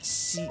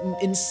must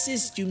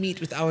insist you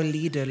meet with our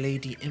leader,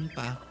 Lady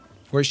Impa.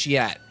 Where's she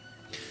at?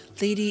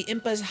 Lady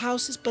Impa's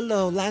house is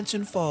below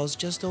Lantern Falls,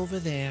 just over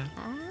there.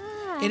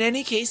 In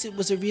any case, it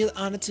was a real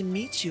honor to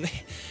meet you.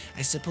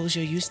 I suppose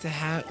you're used to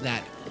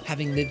that,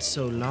 having lived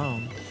so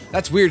long.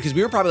 That's weird, because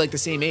we were probably like the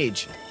same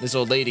age, this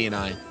old lady and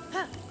I.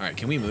 All right,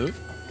 can we move?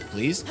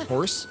 Please?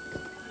 Horse?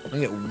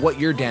 Look at what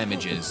your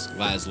damage is,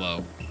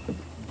 Lazlo.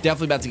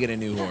 Definitely about to get a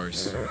new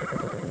horse.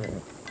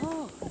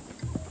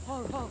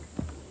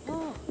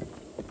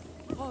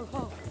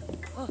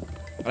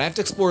 But I have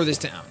to explore this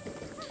town.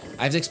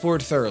 I have to explore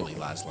it thoroughly,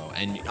 Lazlo.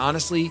 And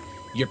honestly,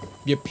 you're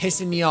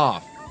pissing me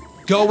off.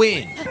 Go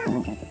in.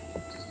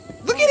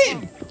 Look at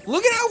him.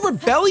 Look at how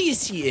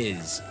rebellious he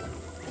is.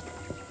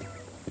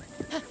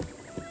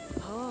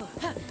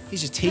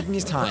 He's just taking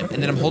his time.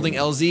 And then I'm holding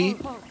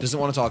LZ. Doesn't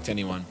want to talk to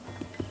anyone.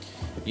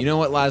 You know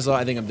what, Lazlo?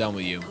 I think I'm done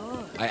with you.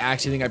 I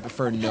actually think I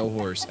prefer no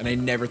horse. And I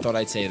never thought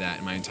I'd say that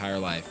in my entire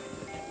life.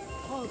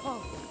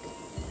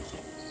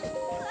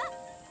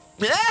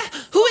 Ah,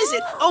 who is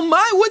it? Oh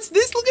my, what's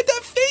this? Look at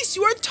that face.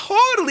 You are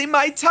totally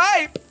my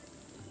type.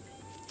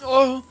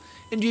 Oh,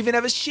 and you even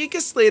have a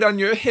Sheikah slate on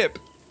your hip.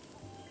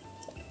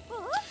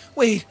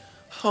 Wait,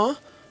 huh?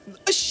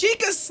 A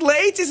Sheikah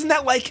slate? Isn't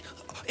that like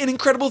an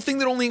incredible thing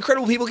that only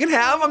incredible people can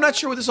have? I'm not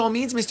sure what this all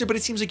means, mister, but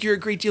it seems like you're a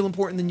great deal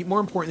more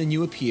important than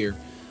you appear.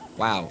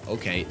 Wow,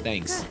 okay,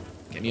 thanks.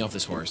 Get me off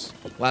this horse.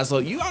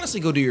 Lazlo, you honestly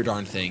go do your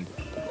darn thing.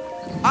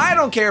 I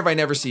don't care if I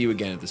never see you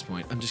again at this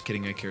point. I'm just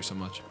kidding, I care so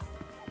much.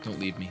 Don't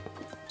leave me.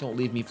 Don't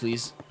leave me,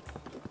 please.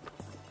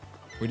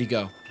 Where'd he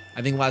go?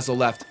 I think Lazlo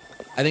left.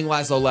 I think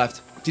Lazlo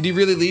left. Did he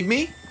really leave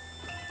me?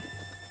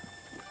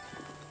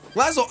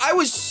 Lazlo, I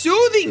was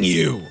soothing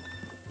you!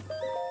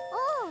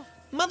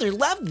 Mother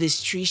loved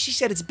this tree. She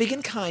said it's big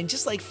and kind,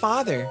 just like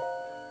Father.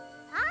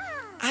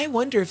 I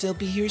wonder if they'll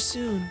be here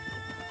soon.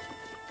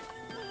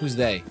 Who's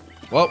they?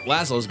 Well,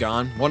 Lazlo's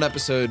gone. One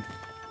episode.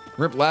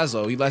 Rip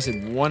Lazlo. He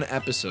lasted one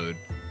episode.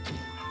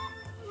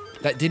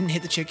 That didn't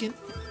hit the chicken?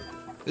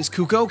 This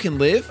Kuko can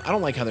live? I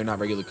don't like how they're not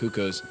regular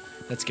Kukos.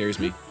 That scares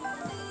me.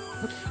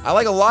 I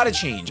like a lot of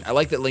change. I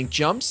like that Link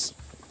jumps.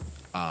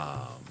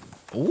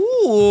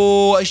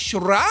 Ooh, a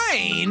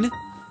shrine.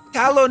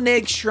 Talo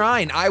Neg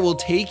Shrine. I will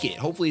take it.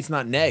 Hopefully it's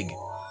not Neg.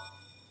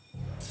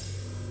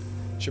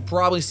 Should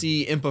probably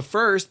see Impa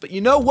first, but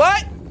you know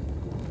what?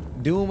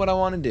 Doing what I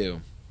want to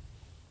do.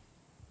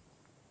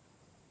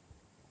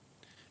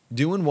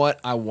 Doing what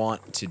I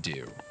want to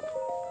do.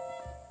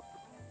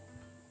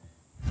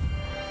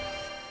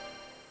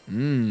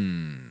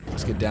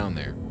 Let's get down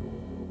there.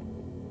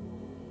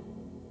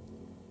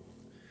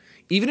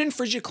 Even in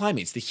frigid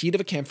climates, the heat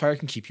of a campfire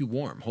can keep you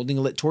warm. Holding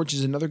a lit torch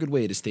is another good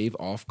way to stave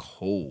off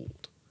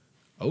cold.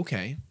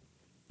 Okay.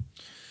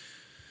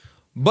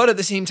 But at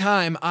the same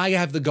time, I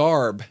have the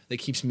garb that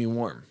keeps me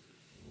warm.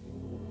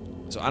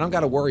 So I don't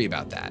got to worry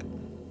about that.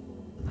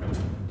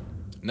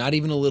 Not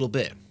even a little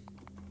bit.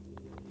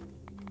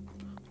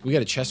 We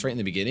got a chest right in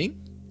the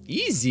beginning?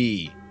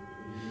 Easy.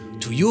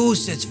 To you who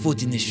sets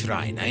foot in this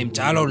shrine, I am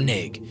Talor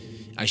Neg.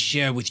 I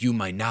share with you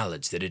my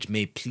knowledge that it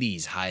may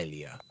please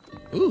Hylia.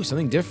 Ooh,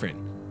 something different.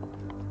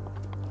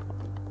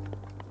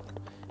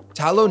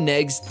 Talo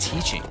Neg's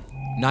teaching.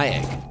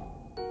 Nyaeg.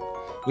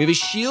 We have a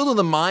shield of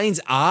the mind's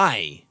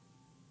eye.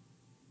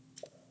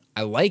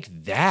 I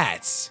like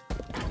that.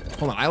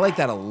 Hold on, I like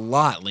that a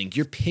lot, Link.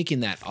 You're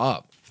picking that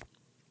up.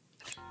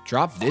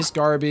 Drop this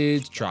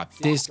garbage, drop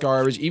this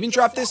garbage, even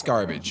drop this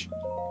garbage.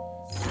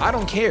 I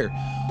don't care.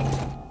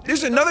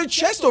 There's another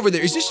chest over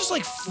there. Is this just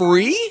like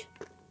free?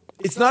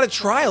 It's not a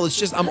trial, it's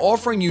just I'm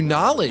offering you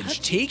knowledge.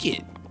 Take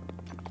it.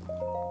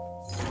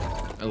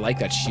 I like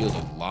that shield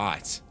a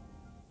lot.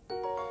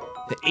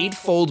 The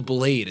Eightfold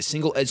Blade, a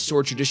single-edged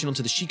sword traditional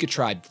to the Sheikah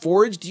tribe,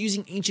 forged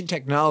using ancient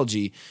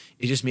technology,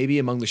 is just maybe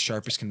among the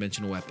sharpest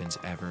conventional weapons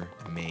ever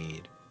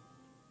made.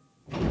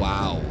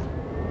 Wow.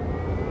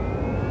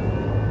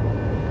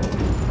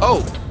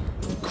 Oh,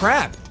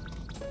 crap.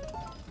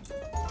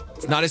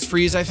 It's not as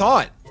free as I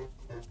thought.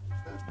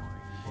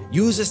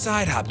 Use a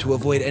side hop to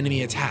avoid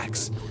enemy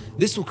attacks.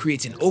 This will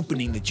create an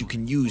opening that you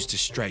can use to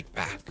strike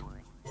back.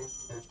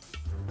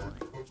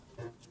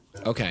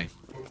 Okay.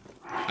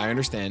 I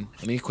understand.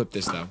 Let me equip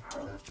this, though.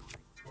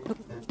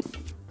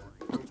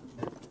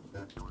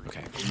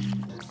 Okay.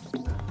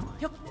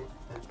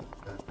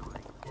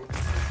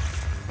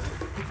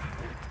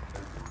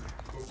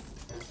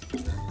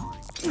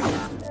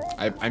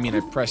 I mean, I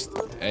pressed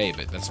A,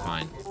 but that's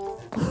fine.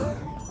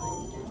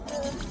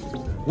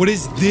 What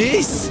is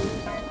this?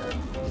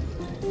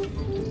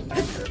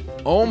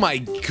 Oh my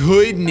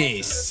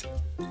goodness.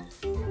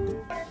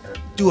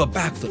 Do a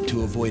backflip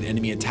to avoid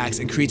enemy attacks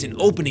and create an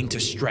opening to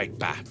strike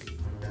back.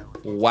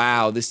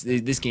 Wow, this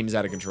game is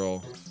out of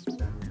control.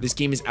 This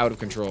game is out of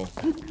control.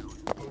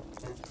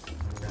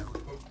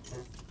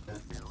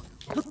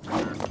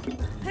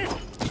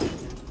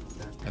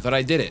 I thought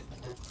I did it.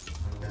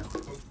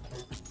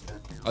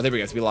 Oh, there we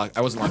go. It's be locked.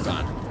 I wasn't locked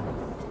on.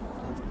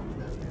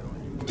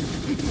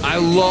 I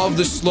love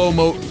the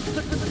slow-mo.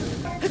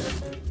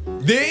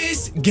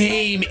 This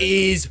game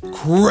is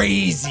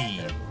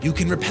crazy. You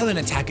can repel an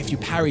attack if you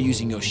parry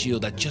using your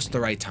shield at just the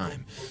right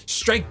time.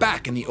 Strike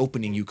back in the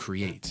opening you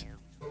create.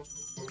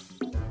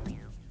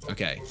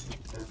 Okay.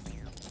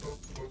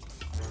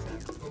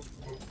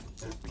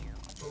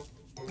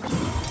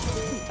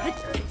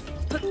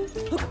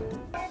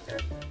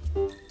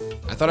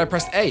 I thought I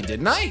pressed A,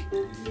 didn't I?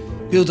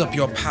 Build up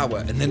your power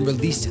and then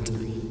release it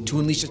to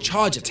unleash a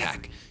charge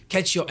attack.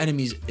 Catch your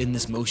enemies in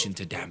this motion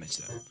to damage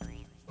them.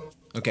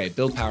 Okay,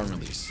 build power and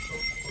release.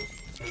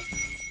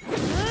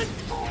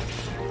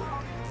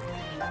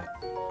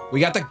 We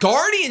got the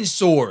Guardian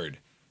Sword!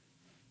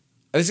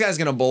 This guy's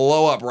gonna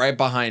blow up right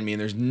behind me and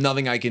there's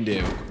nothing I can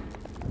do.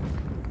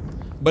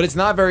 But it's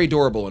not very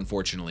durable,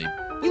 unfortunately.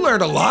 We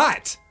learned a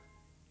lot!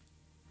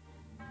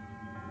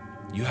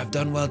 You have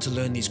done well to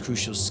learn these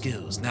crucial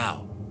skills.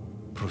 Now,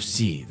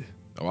 proceed.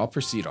 Oh, I'll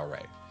proceed, all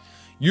right.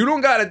 You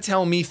don't gotta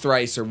tell me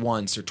thrice or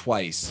once or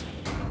twice.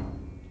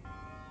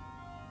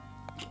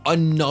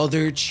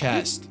 Another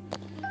chest.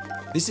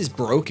 This is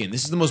broken.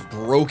 This is the most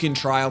broken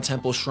trial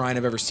temple shrine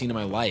I've ever seen in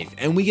my life.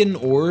 And we get an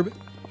orb?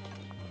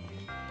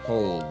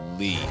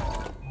 Holy.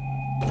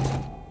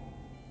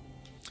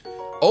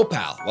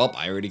 Opal. Well,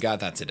 I already got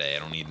that today. I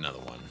don't need another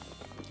one.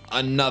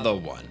 Another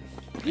one.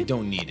 I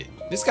don't need it.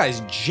 This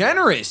guy's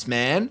generous,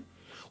 man.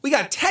 We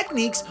got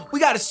techniques. We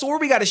got a sword.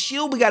 We got a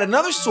shield. We got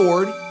another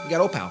sword. We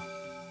got Opal.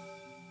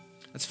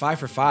 That's 5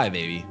 for 5,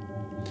 baby.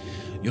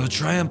 Your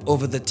triumph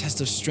over the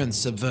test of strength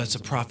subverts a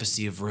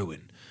prophecy of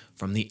ruin.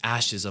 From the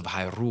ashes of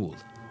Hyrule,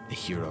 the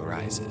hero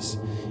rises.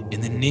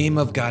 In the name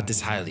of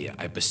Goddess Hylia,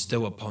 I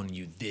bestow upon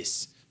you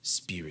this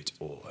spirit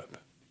orb.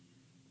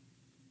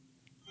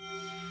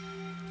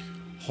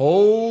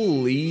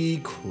 Holy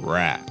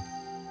crap.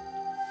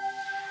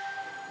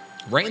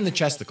 Right in the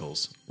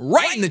chesticles.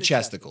 Right in the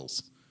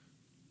chesticles.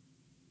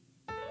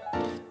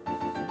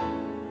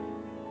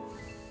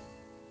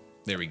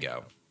 There we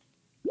go.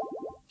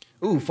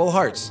 Ooh, full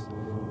hearts.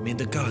 May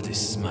the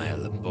goddess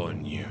smile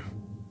upon you.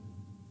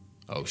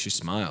 Oh, she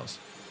smiles.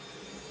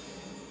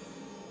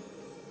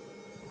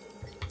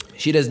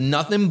 She does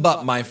nothing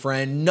but, my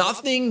friend.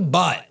 Nothing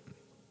but.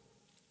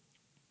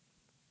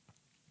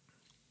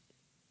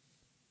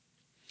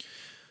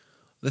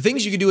 The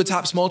things you can do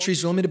atop small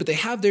trees are limited, but they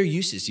have their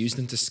uses. Use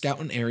them to scout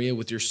an area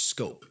with your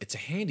scope. It's a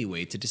handy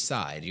way to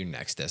decide your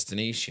next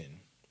destination.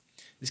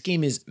 This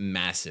game is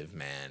massive,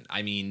 man.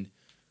 I mean,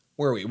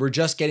 where are we? We're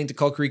just getting to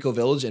Kakariko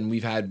Village, and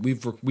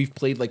we've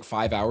played like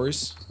 5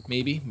 hours,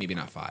 maybe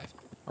not 5,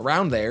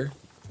 around there.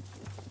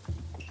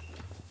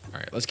 All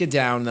right, let's get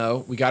down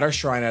though. We got our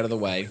shrine out of the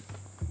way.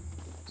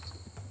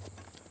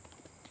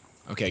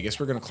 Okay, I guess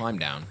we're gonna climb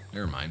down.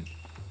 Never mind.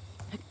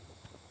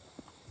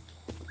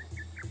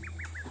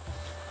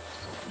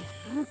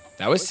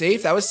 That was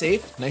safe. That was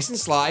safe. Nice and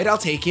slide. I'll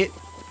take it.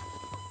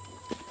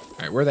 All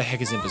right, where the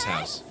heck is Impa's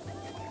house?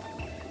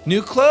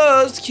 New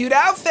clothes, cute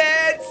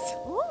outfits.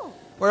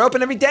 We're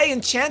open every day,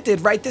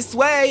 enchanted, right this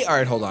way. All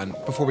right, hold on,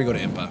 before we go to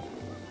Impa.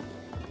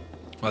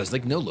 Oh, there's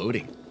like no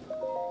loading.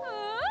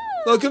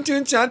 Welcome to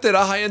Enchanted,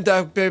 a high-end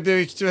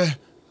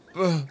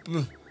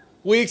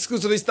we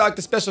exclusively stock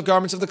the special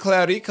garments of the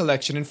Cloudy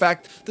collection. In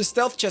fact, the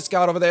stealth chest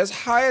scout over there is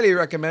highly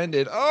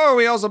recommended. Oh,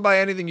 we also buy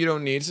anything you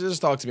don't need, so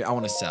just talk to me. I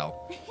want to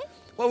sell.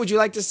 What would you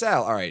like to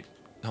sell? All right,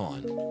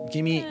 hold on.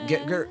 Give me,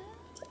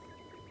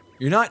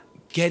 you're not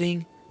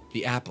getting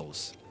the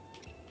apples.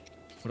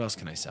 What else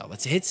can I sell?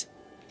 That's it?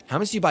 How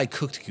much do you buy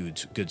cooked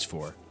goods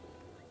for?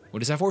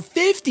 What is that for?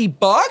 50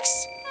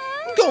 bucks?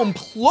 I'm going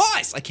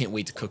plus. I can't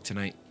wait to cook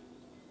tonight.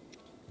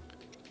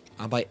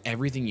 I'll buy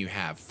everything you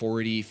have.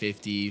 40,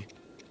 50,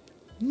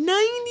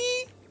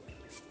 90?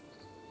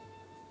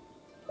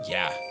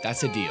 Yeah,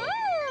 that's a deal.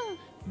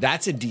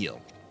 That's a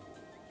deal.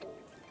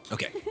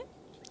 Okay.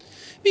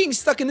 Being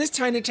stuck in this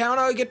tiny town,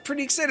 I get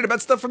pretty excited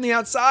about stuff from the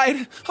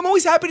outside. I'm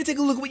always happy to take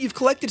a look at what you've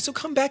collected, so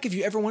come back if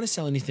you ever want to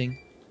sell anything.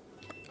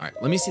 All right,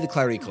 let me see the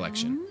Clarity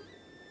Collection.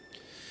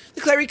 The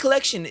Clarity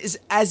Collection is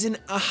as in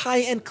a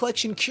high-end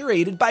collection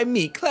curated by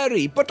me,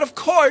 Clarity. But of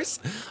course,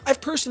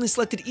 I've personally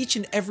selected each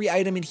and every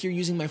item in here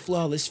using my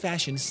flawless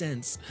fashion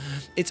sense.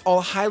 It's all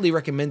highly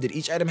recommended.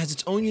 Each item has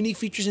its own unique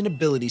features and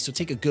abilities, so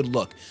take a good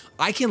look.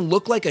 I can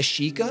look like a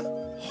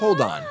Sheikah? Hold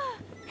on.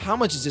 How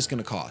much is this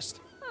gonna cost?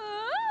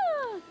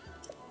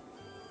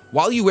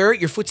 While you wear it,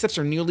 your footsteps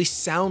are nearly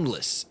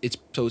soundless.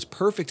 So it's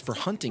perfect for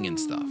hunting and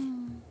stuff.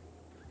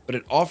 But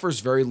it offers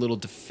very little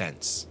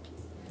defense.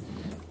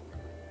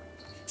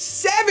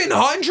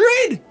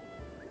 700?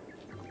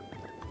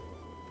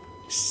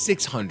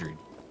 600.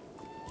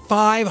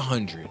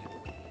 500.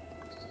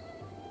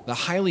 The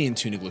Hylian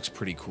tunic looks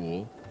pretty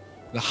cool.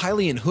 The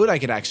Hylian hood I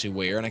could actually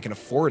wear, and I can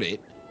afford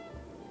it.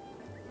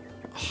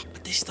 Oh,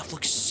 but this stuff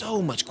looks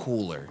so much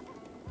cooler.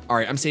 All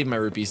right, I'm saving my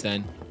rupees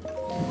then.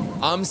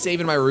 I'm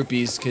saving my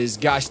rupees, because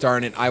gosh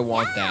darn it, I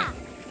want that.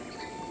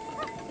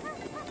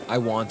 I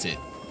want it.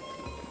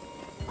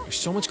 There's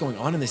so much going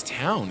on in this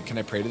town. Can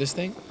I pray to this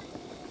thing?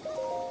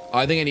 Oh,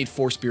 I think I need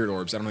 4 spirit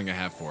orbs. I don't think I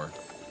have 4.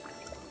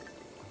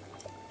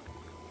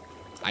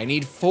 I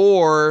need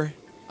 4.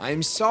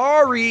 I'm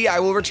sorry. I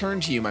will return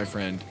to you, my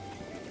friend.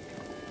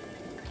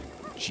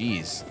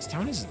 Jeez, this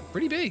town is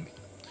pretty big.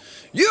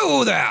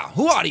 You there!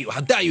 Who are you?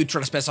 How dare you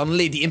trespass on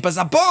Lady Impa's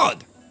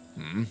abode?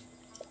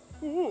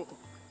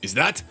 Is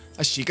that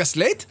a Sheikah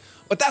slate?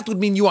 But that would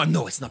mean you are...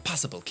 No, it's not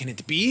possible. Can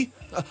it be?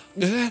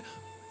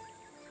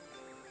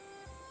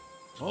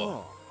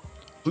 Oh.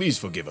 Please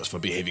forgive us for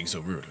behaving so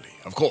rudely.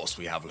 Of course,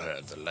 we have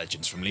heard the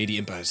legends from Lady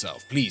Impa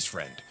herself. Please,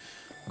 friend,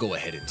 go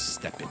ahead and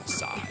step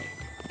inside.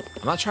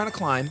 I'm not trying to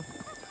climb.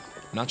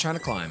 I'm not trying to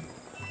climb.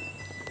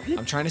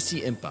 I'm trying to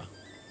see Impa.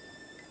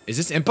 Is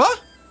this Impa?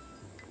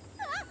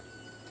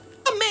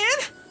 A man?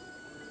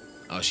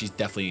 Oh, she's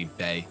definitely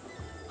bae.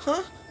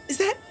 Huh?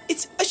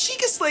 It's a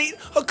Sheikah slate.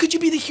 Oh, could you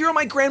be the hero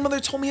my grandmother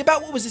told me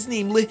about? What was his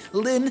name?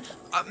 Lin?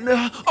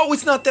 Oh,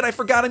 it's not that I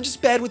forgot. I'm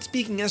just bad with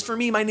speaking. As for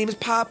me, my name is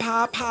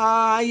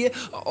Paya.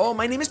 Oh,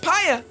 my name is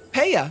Paya.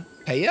 Paya?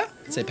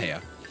 Let's say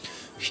Paya.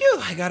 Phew,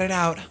 I got it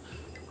out.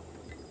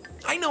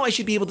 I know I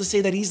should be able to say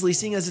that easily,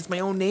 seeing as it's my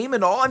own name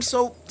and all. I'm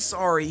so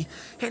sorry.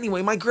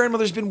 Anyway, my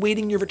grandmother's been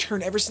waiting your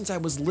return ever since I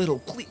was little.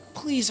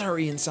 Please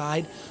hurry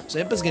inside. So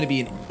Impa's gonna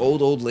be an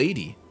old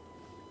lady.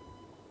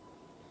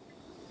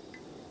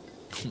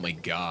 Oh my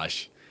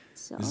gosh.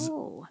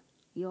 So,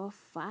 you're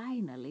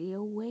finally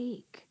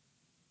awake.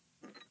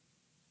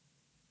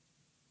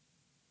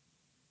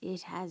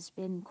 It has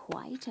been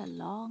quite a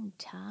long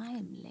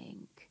time,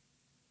 Link.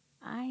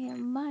 I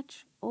am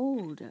much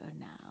older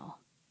now,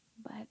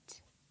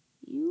 but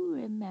you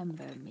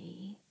remember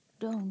me,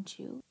 don't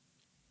you?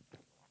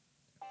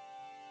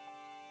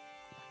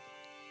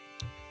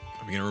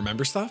 Are we gonna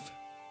remember stuff?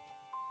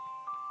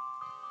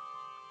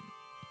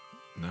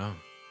 No.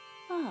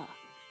 Ah.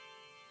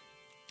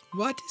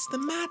 What is the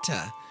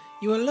matter?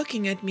 You are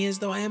looking at me as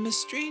though I am a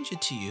stranger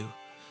to you.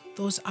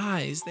 Those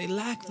eyes, they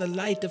lack the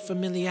light of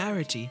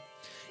familiarity.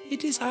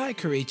 It is I,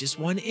 courageous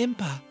one,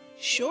 Impa.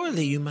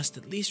 Surely you must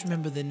at least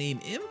remember the name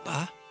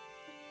Impa.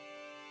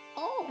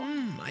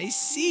 Oh. I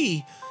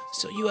see.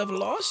 So you have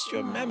lost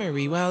your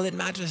memory. Well, it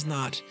matters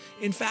not.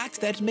 In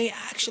fact, that may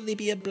actually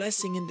be a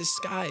blessing in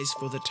disguise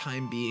for the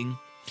time being.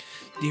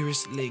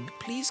 Dearest Link,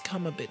 please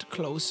come a bit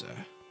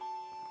closer.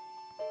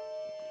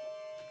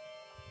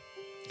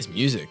 It's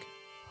music.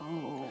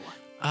 Oh.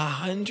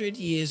 100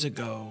 years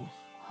ago.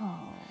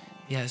 Oh.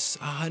 Yes,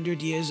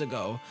 100 years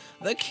ago,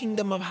 the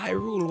kingdom of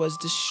Hyrule was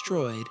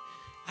destroyed.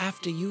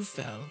 After you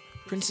fell,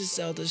 Princess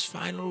Zelda's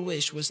final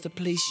wish was to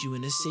place you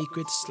in a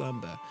sacred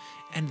slumber,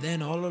 and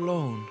then all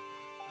alone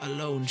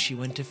she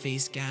went to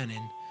face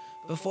Ganon.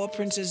 Before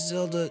Princess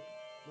Zelda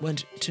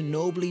went to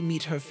nobly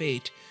meet her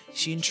fate,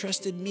 she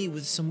entrusted me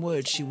with some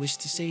words she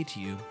wished to say to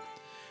you.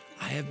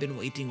 I have been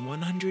waiting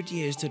 100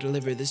 years to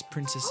deliver this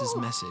princess's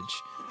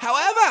message.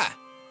 However,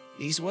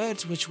 these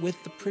words which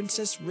with the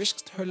princess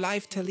risked her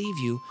life to leave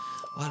you,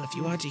 well, if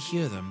you are to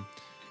hear them,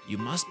 you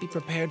must be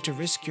prepared to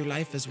risk your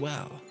life as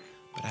well.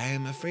 But I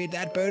am afraid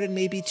that burden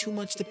may be too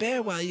much to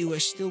bear while you are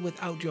still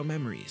without your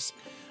memories.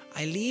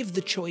 I leave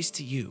the choice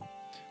to you.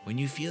 When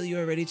you feel you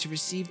are ready to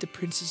receive the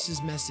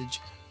princess's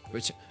message,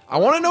 I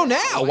want to know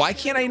now. Why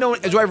can't I know?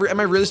 Am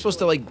I really supposed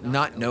to like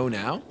not know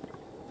now?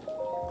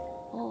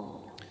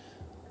 Oh.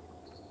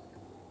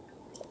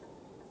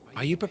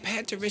 Are you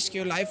prepared to risk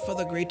your life for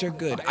the greater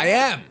good? I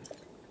am.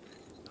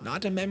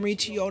 Not a memory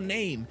to your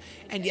name,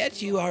 and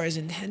yet you are as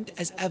intent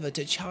as ever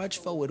to charge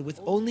forward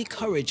with only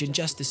courage and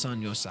justice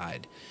on your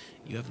side.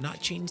 You have not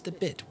changed a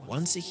bit.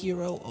 Once a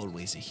hero,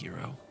 always a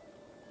hero.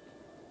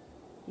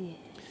 Yeah.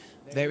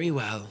 Very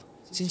well.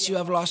 Since you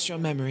have lost your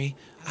memory,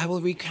 I will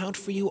recount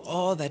for you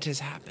all that has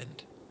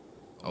happened.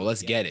 Oh,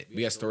 let's get it.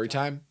 We got story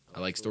time? I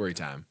like story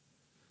time.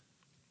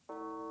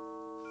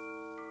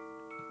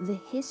 The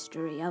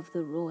history of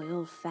the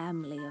royal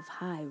family of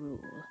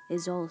Hyrule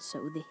is also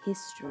the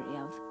history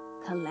of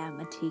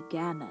Calamity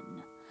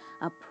Ganon,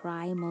 a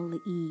primal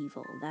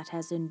evil that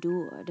has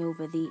endured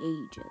over the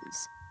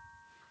ages.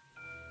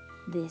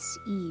 This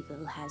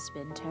evil has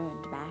been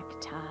turned back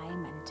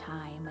time and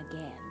time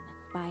again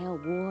by a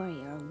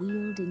warrior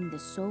wielding the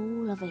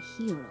soul of a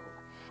hero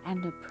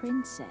and a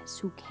princess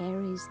who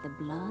carries the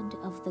blood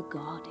of the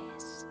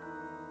goddess.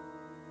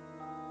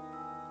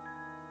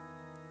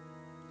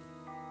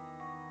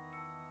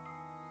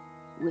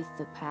 With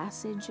the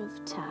passage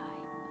of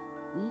time,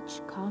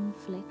 each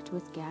conflict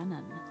with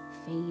Ganon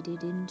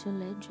faded into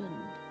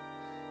legend.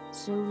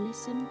 So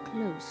listen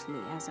closely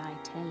as I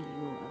tell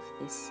you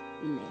of this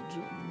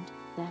legend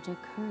that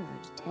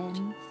occurred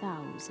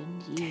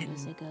 10,000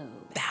 years ago.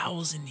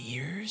 1,000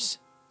 years?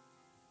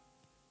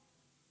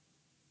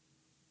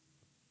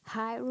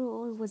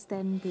 Hyrule was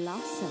then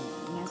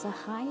blossoming as a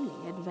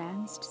highly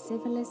advanced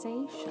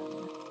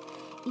civilization.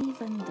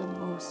 Even the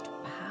most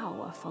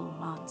powerful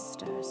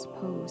monsters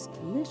posed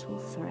little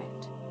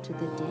threat to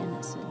the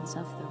denizens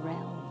of the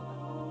realm.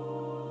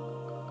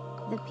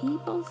 The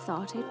people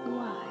thought it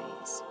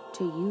wise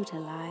to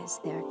utilize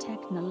their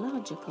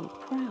technological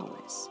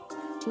prowess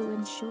to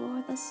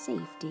ensure the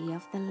safety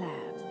of the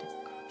land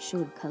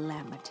should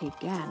Calamity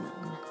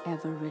Ganon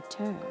ever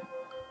return.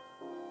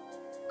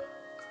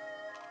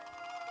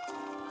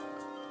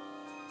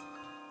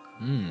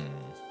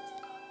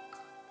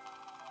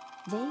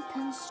 They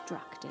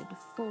constructed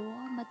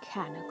 4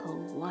 mechanical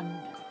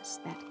wonders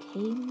that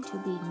came to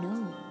be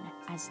known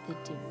as the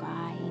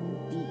Divine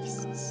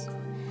Beasts.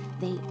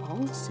 They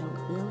also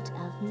built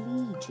a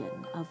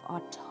legion of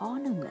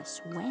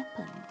autonomous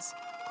weapons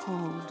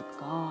called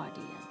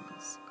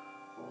Guardians.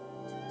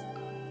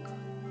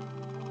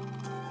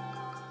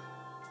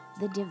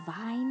 The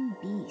Divine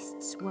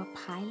Beasts were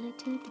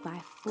piloted by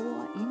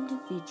 4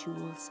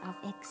 individuals of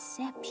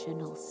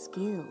exceptional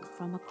skill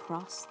from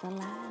across the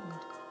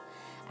land.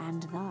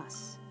 And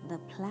thus, the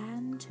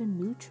plan to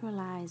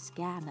neutralize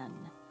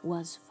Ganon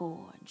was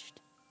forged.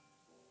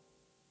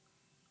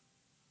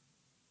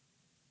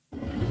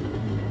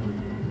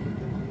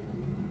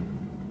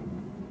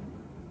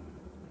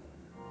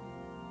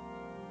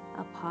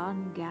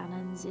 upon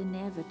Ganon's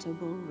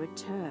inevitable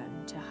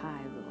return to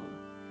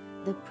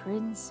Hyrule, the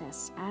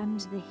princess and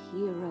the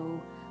hero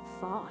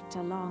fought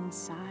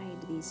alongside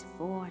these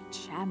 4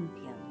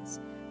 champions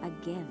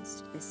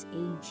against this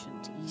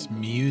ancient evil. It's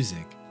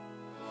music.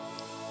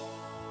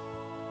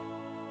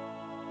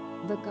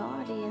 The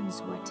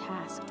Guardians were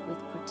tasked with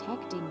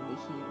protecting the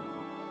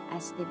hero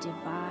as the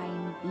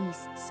divine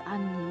beasts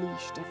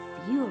unleashed a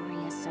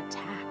furious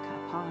attack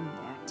upon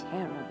their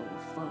terrible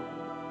foe.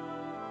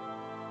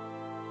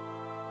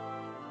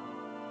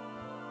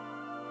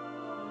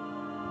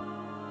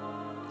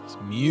 It's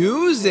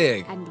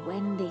music. And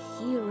when the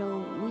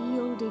hero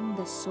wielding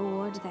the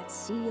sword that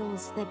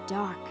seals the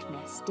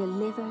darkness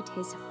delivered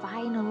his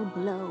final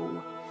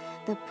blow,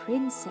 the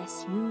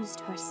princess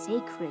used her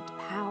sacred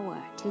power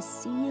to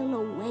seal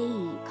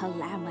away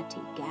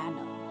Calamity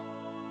Ganon.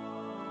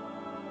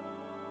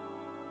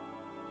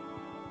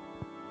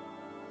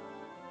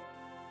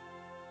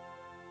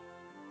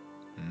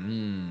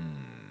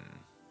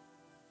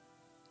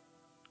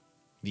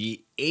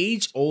 The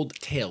age-old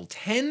tale,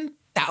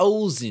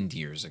 10,000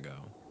 years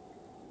ago.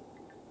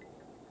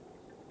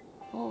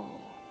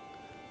 Oh.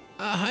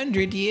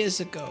 100 years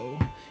ago,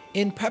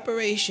 in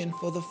preparation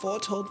for the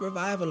foretold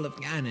revival of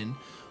Ganon,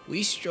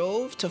 we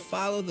strove to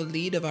follow the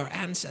lead of our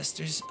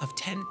ancestors of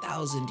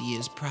 10,000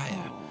 years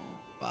prior.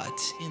 But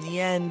in the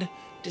end,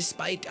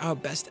 despite our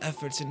best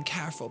efforts and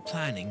careful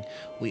planning,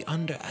 we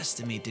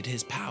underestimated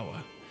his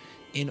power.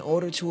 In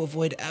order to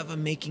avoid ever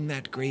making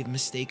that grave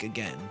mistake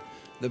again,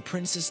 the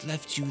princess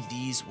left you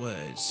these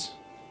words.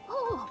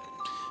 Oh.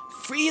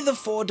 Free the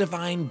 4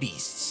 divine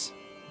beasts.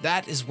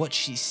 That is what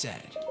she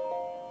said.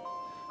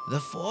 The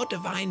 4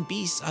 divine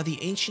beasts are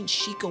the ancient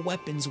Sheikah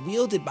weapons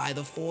wielded by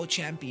the 4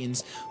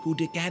 champions who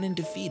Ganon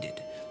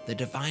defeated. The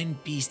divine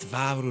beast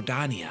Va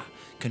Rudania,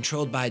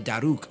 controlled by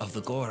Daruk of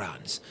the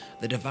Gorons.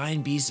 The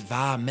divine beast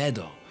Va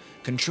Medo,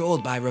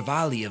 controlled by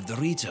Rivali of the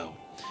Rito.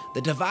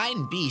 The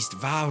divine beast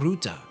Va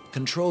Ruta,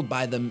 controlled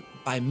by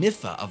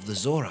Mifa of the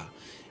Zora.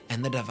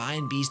 And the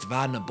divine beast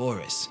Va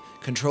Naboris,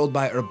 controlled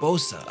by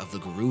Urbosa of the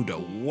Gerudo.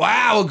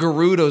 Wow,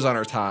 Gerudo's on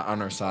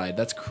our side.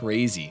 That's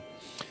crazy.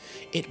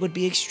 It would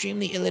be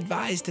extremely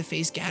ill-advised to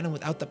face Ganon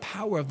without the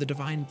power of the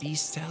divine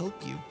beasts to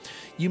help you.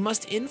 You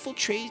must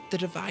infiltrate the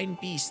divine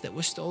beasts that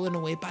were stolen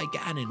away by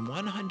Ganon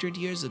 100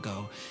 years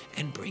ago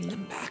and bring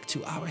them back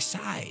to our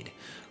side.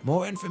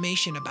 More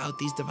information about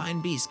these divine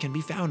beasts can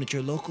be found at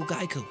your local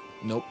Geico.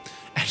 Nope.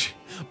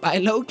 By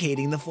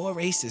locating the 4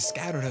 races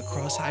scattered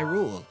across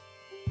Hyrule.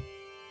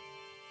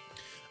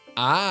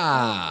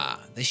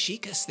 The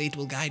Sheikah Slate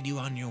will guide you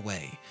on your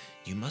way.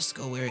 You must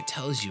go where it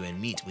tells you and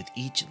meet with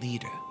each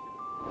leader.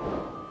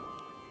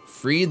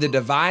 Free the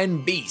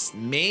divine beast.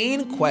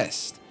 Main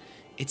quest.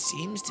 It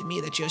seems to me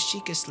that your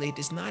Sheikah Slate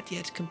is not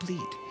yet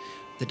complete.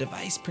 The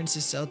device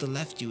Princess Zelda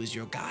left you is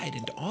your guide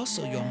and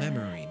also your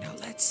memory. Now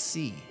let's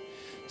see.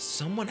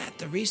 Someone at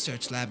the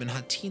research lab in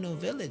Hatino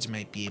Village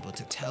might be able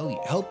to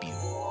help you.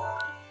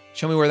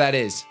 Show me where that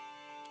is.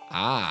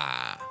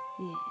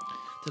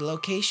 The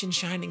location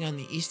shining on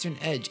the eastern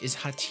edge is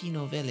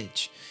Hatino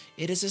Village.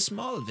 It is a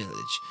small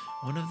village,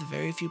 one of the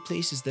very few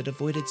places that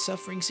avoided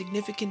suffering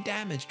significant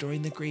damage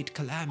during the Great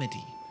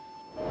Calamity.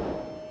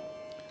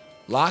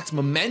 Locked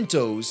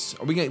mementos.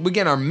 We're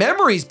getting our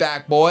memories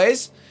back,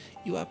 boys.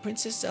 You are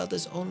Princess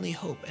Zelda's only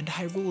hope and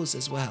Hyrule's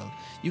as well.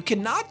 You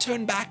cannot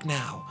turn back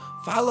now.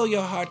 Follow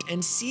your heart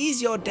and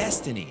seize your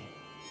destiny.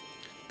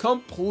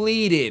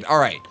 Completed. All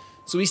right.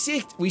 So we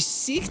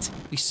seeked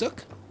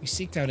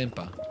out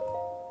Impa.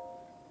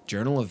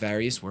 Journal of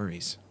Various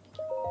Worries.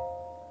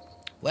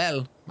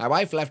 Well, my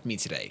wife left me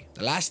today.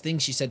 The last thing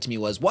she said to me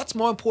was, "What's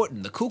more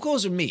important, the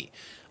Cuckoos or me?"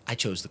 I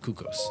chose the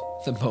Cuckoos,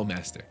 the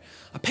Bowmaster.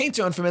 A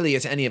painter unfamiliar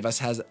to any of us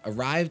has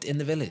arrived in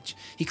the village.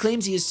 He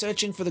claims he is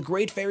searching for the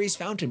Great Fairy's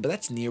Fountain, but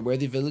that's near where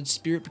the village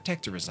spirit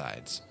protector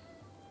resides.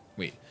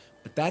 Wait,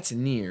 but that's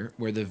near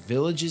where the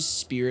village's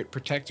spirit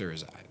protector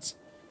resides.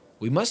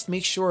 We must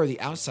make sure the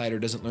outsider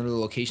doesn't learn the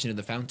location of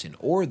the fountain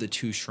or the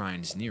 2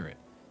 shrines near it.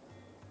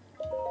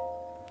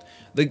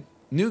 The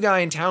new guy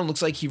in town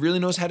looks like he really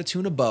knows how to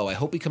tune a bow. I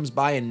hope he comes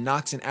by and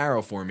knocks an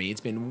arrow for me. It's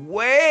been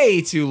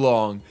way too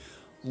long.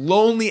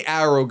 Lonely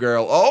arrow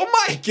girl. Oh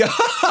my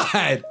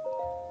god!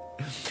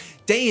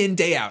 Day in,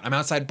 day out, I'm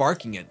outside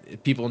barking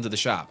at people into the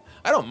shop.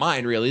 I don't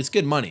mind, really. It's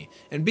good money.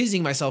 And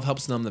busying myself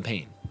helps numb the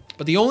pain.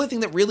 But the only thing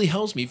that really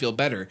helps me feel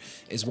better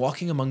is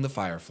walking among the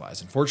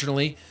fireflies.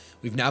 Unfortunately,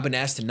 we've now been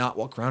asked to not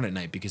walk around at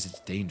night because it's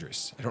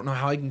dangerous. I don't know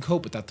how I can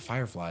cope without the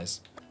fireflies.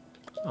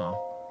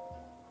 Oh.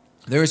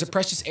 There is a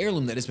precious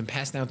heirloom that has been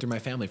passed down through my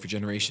family for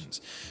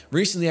generations.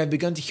 Recently, I've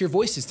begun to hear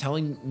voices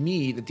telling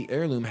me that the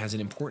heirloom has an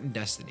important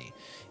destiny.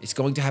 It's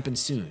going to happen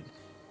soon.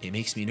 It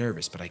makes me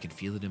nervous, but I can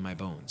feel it in my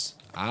bones.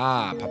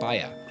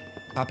 Papaya.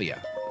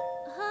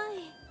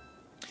 Hi.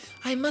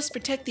 I must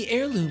protect the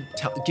heirloom.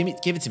 Give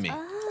it to me.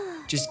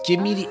 Just give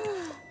me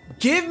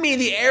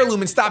the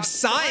heirloom and stop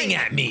sighing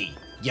at me,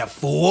 you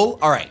fool.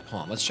 All right,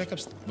 hold on. Let's check up.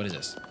 What is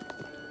this?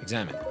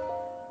 Examine.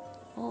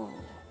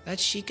 That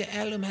Sheikah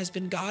heirloom has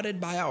been guarded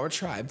by our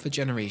tribe for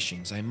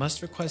generations. I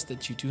must request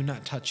that you do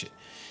not touch it.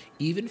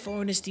 Even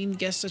for an esteemed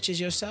guest such as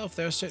yourself,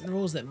 there are certain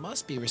rules that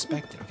must be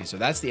respected. Okay, so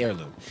that's the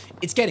heirloom.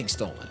 It's getting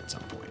stolen at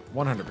some point.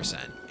 100%.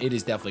 It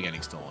is definitely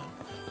getting stolen.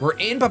 We're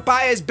in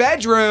Papaya's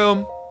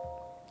bedroom.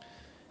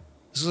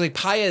 This is like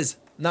Paya's,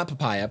 not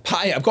Papaya,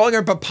 Paya. I'm calling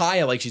her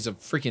Papaya like she's a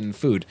freaking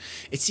food.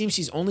 It seems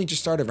she's only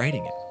just started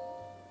writing it.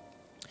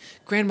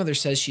 Grandmother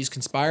says she's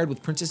conspired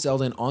with Princess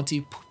Zelda and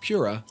Auntie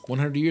Pura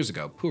 100 years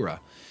ago.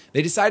 Pura.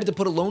 They decided to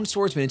put a lone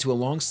swordsman into a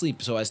long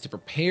sleep so as to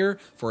prepare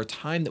for a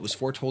time that was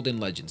foretold in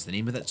legends. The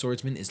name of that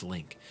swordsman is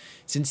Link.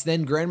 Since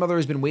then, Grandmother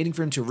has been waiting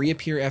for him to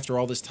reappear after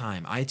all this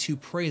time. I too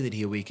pray that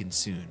he awakens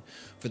soon,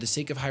 for the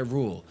sake of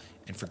Hyrule,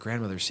 and for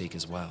Grandmother's sake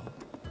as well.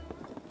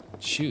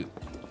 Shoot.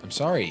 I'm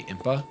sorry,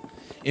 Impa.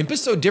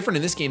 Impa's so different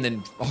in this game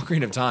than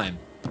Ocarina of Time.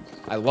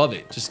 I love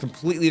it. Just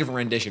completely different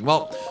rendition.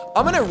 Well,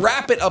 I'm going to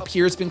wrap it up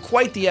here. It's been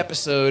quite the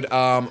episode.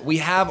 We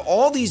have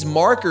all these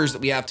markers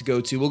that we have to go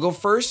to. We'll go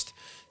first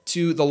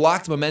to the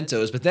locked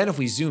mementos, but then if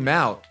we zoom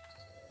out,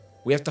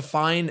 we have to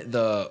find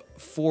the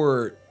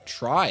 4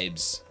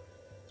 tribes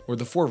or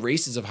the 4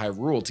 races of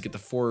Hyrule to get the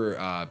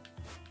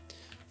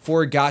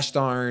 4 gosh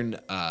darn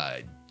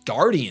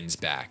guardians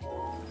back.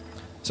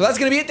 So that's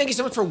going to be it. Thank you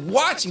so much for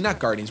watching. Not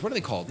guardians. What are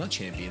they called? Not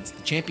champions.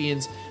 The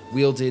champions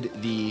wielded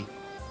the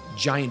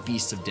giant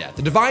beasts of death.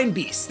 The divine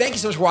beasts. Thank you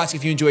so much for watching.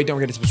 If you enjoyed, don't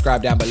forget to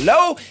subscribe down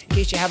below. In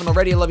case you haven't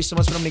already, I love you so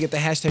much, but I'm going to get the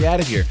hashtag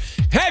out of here.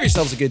 Have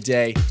yourselves a good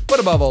day.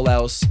 But above all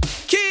else,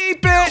 keep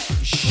it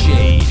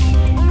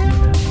shady.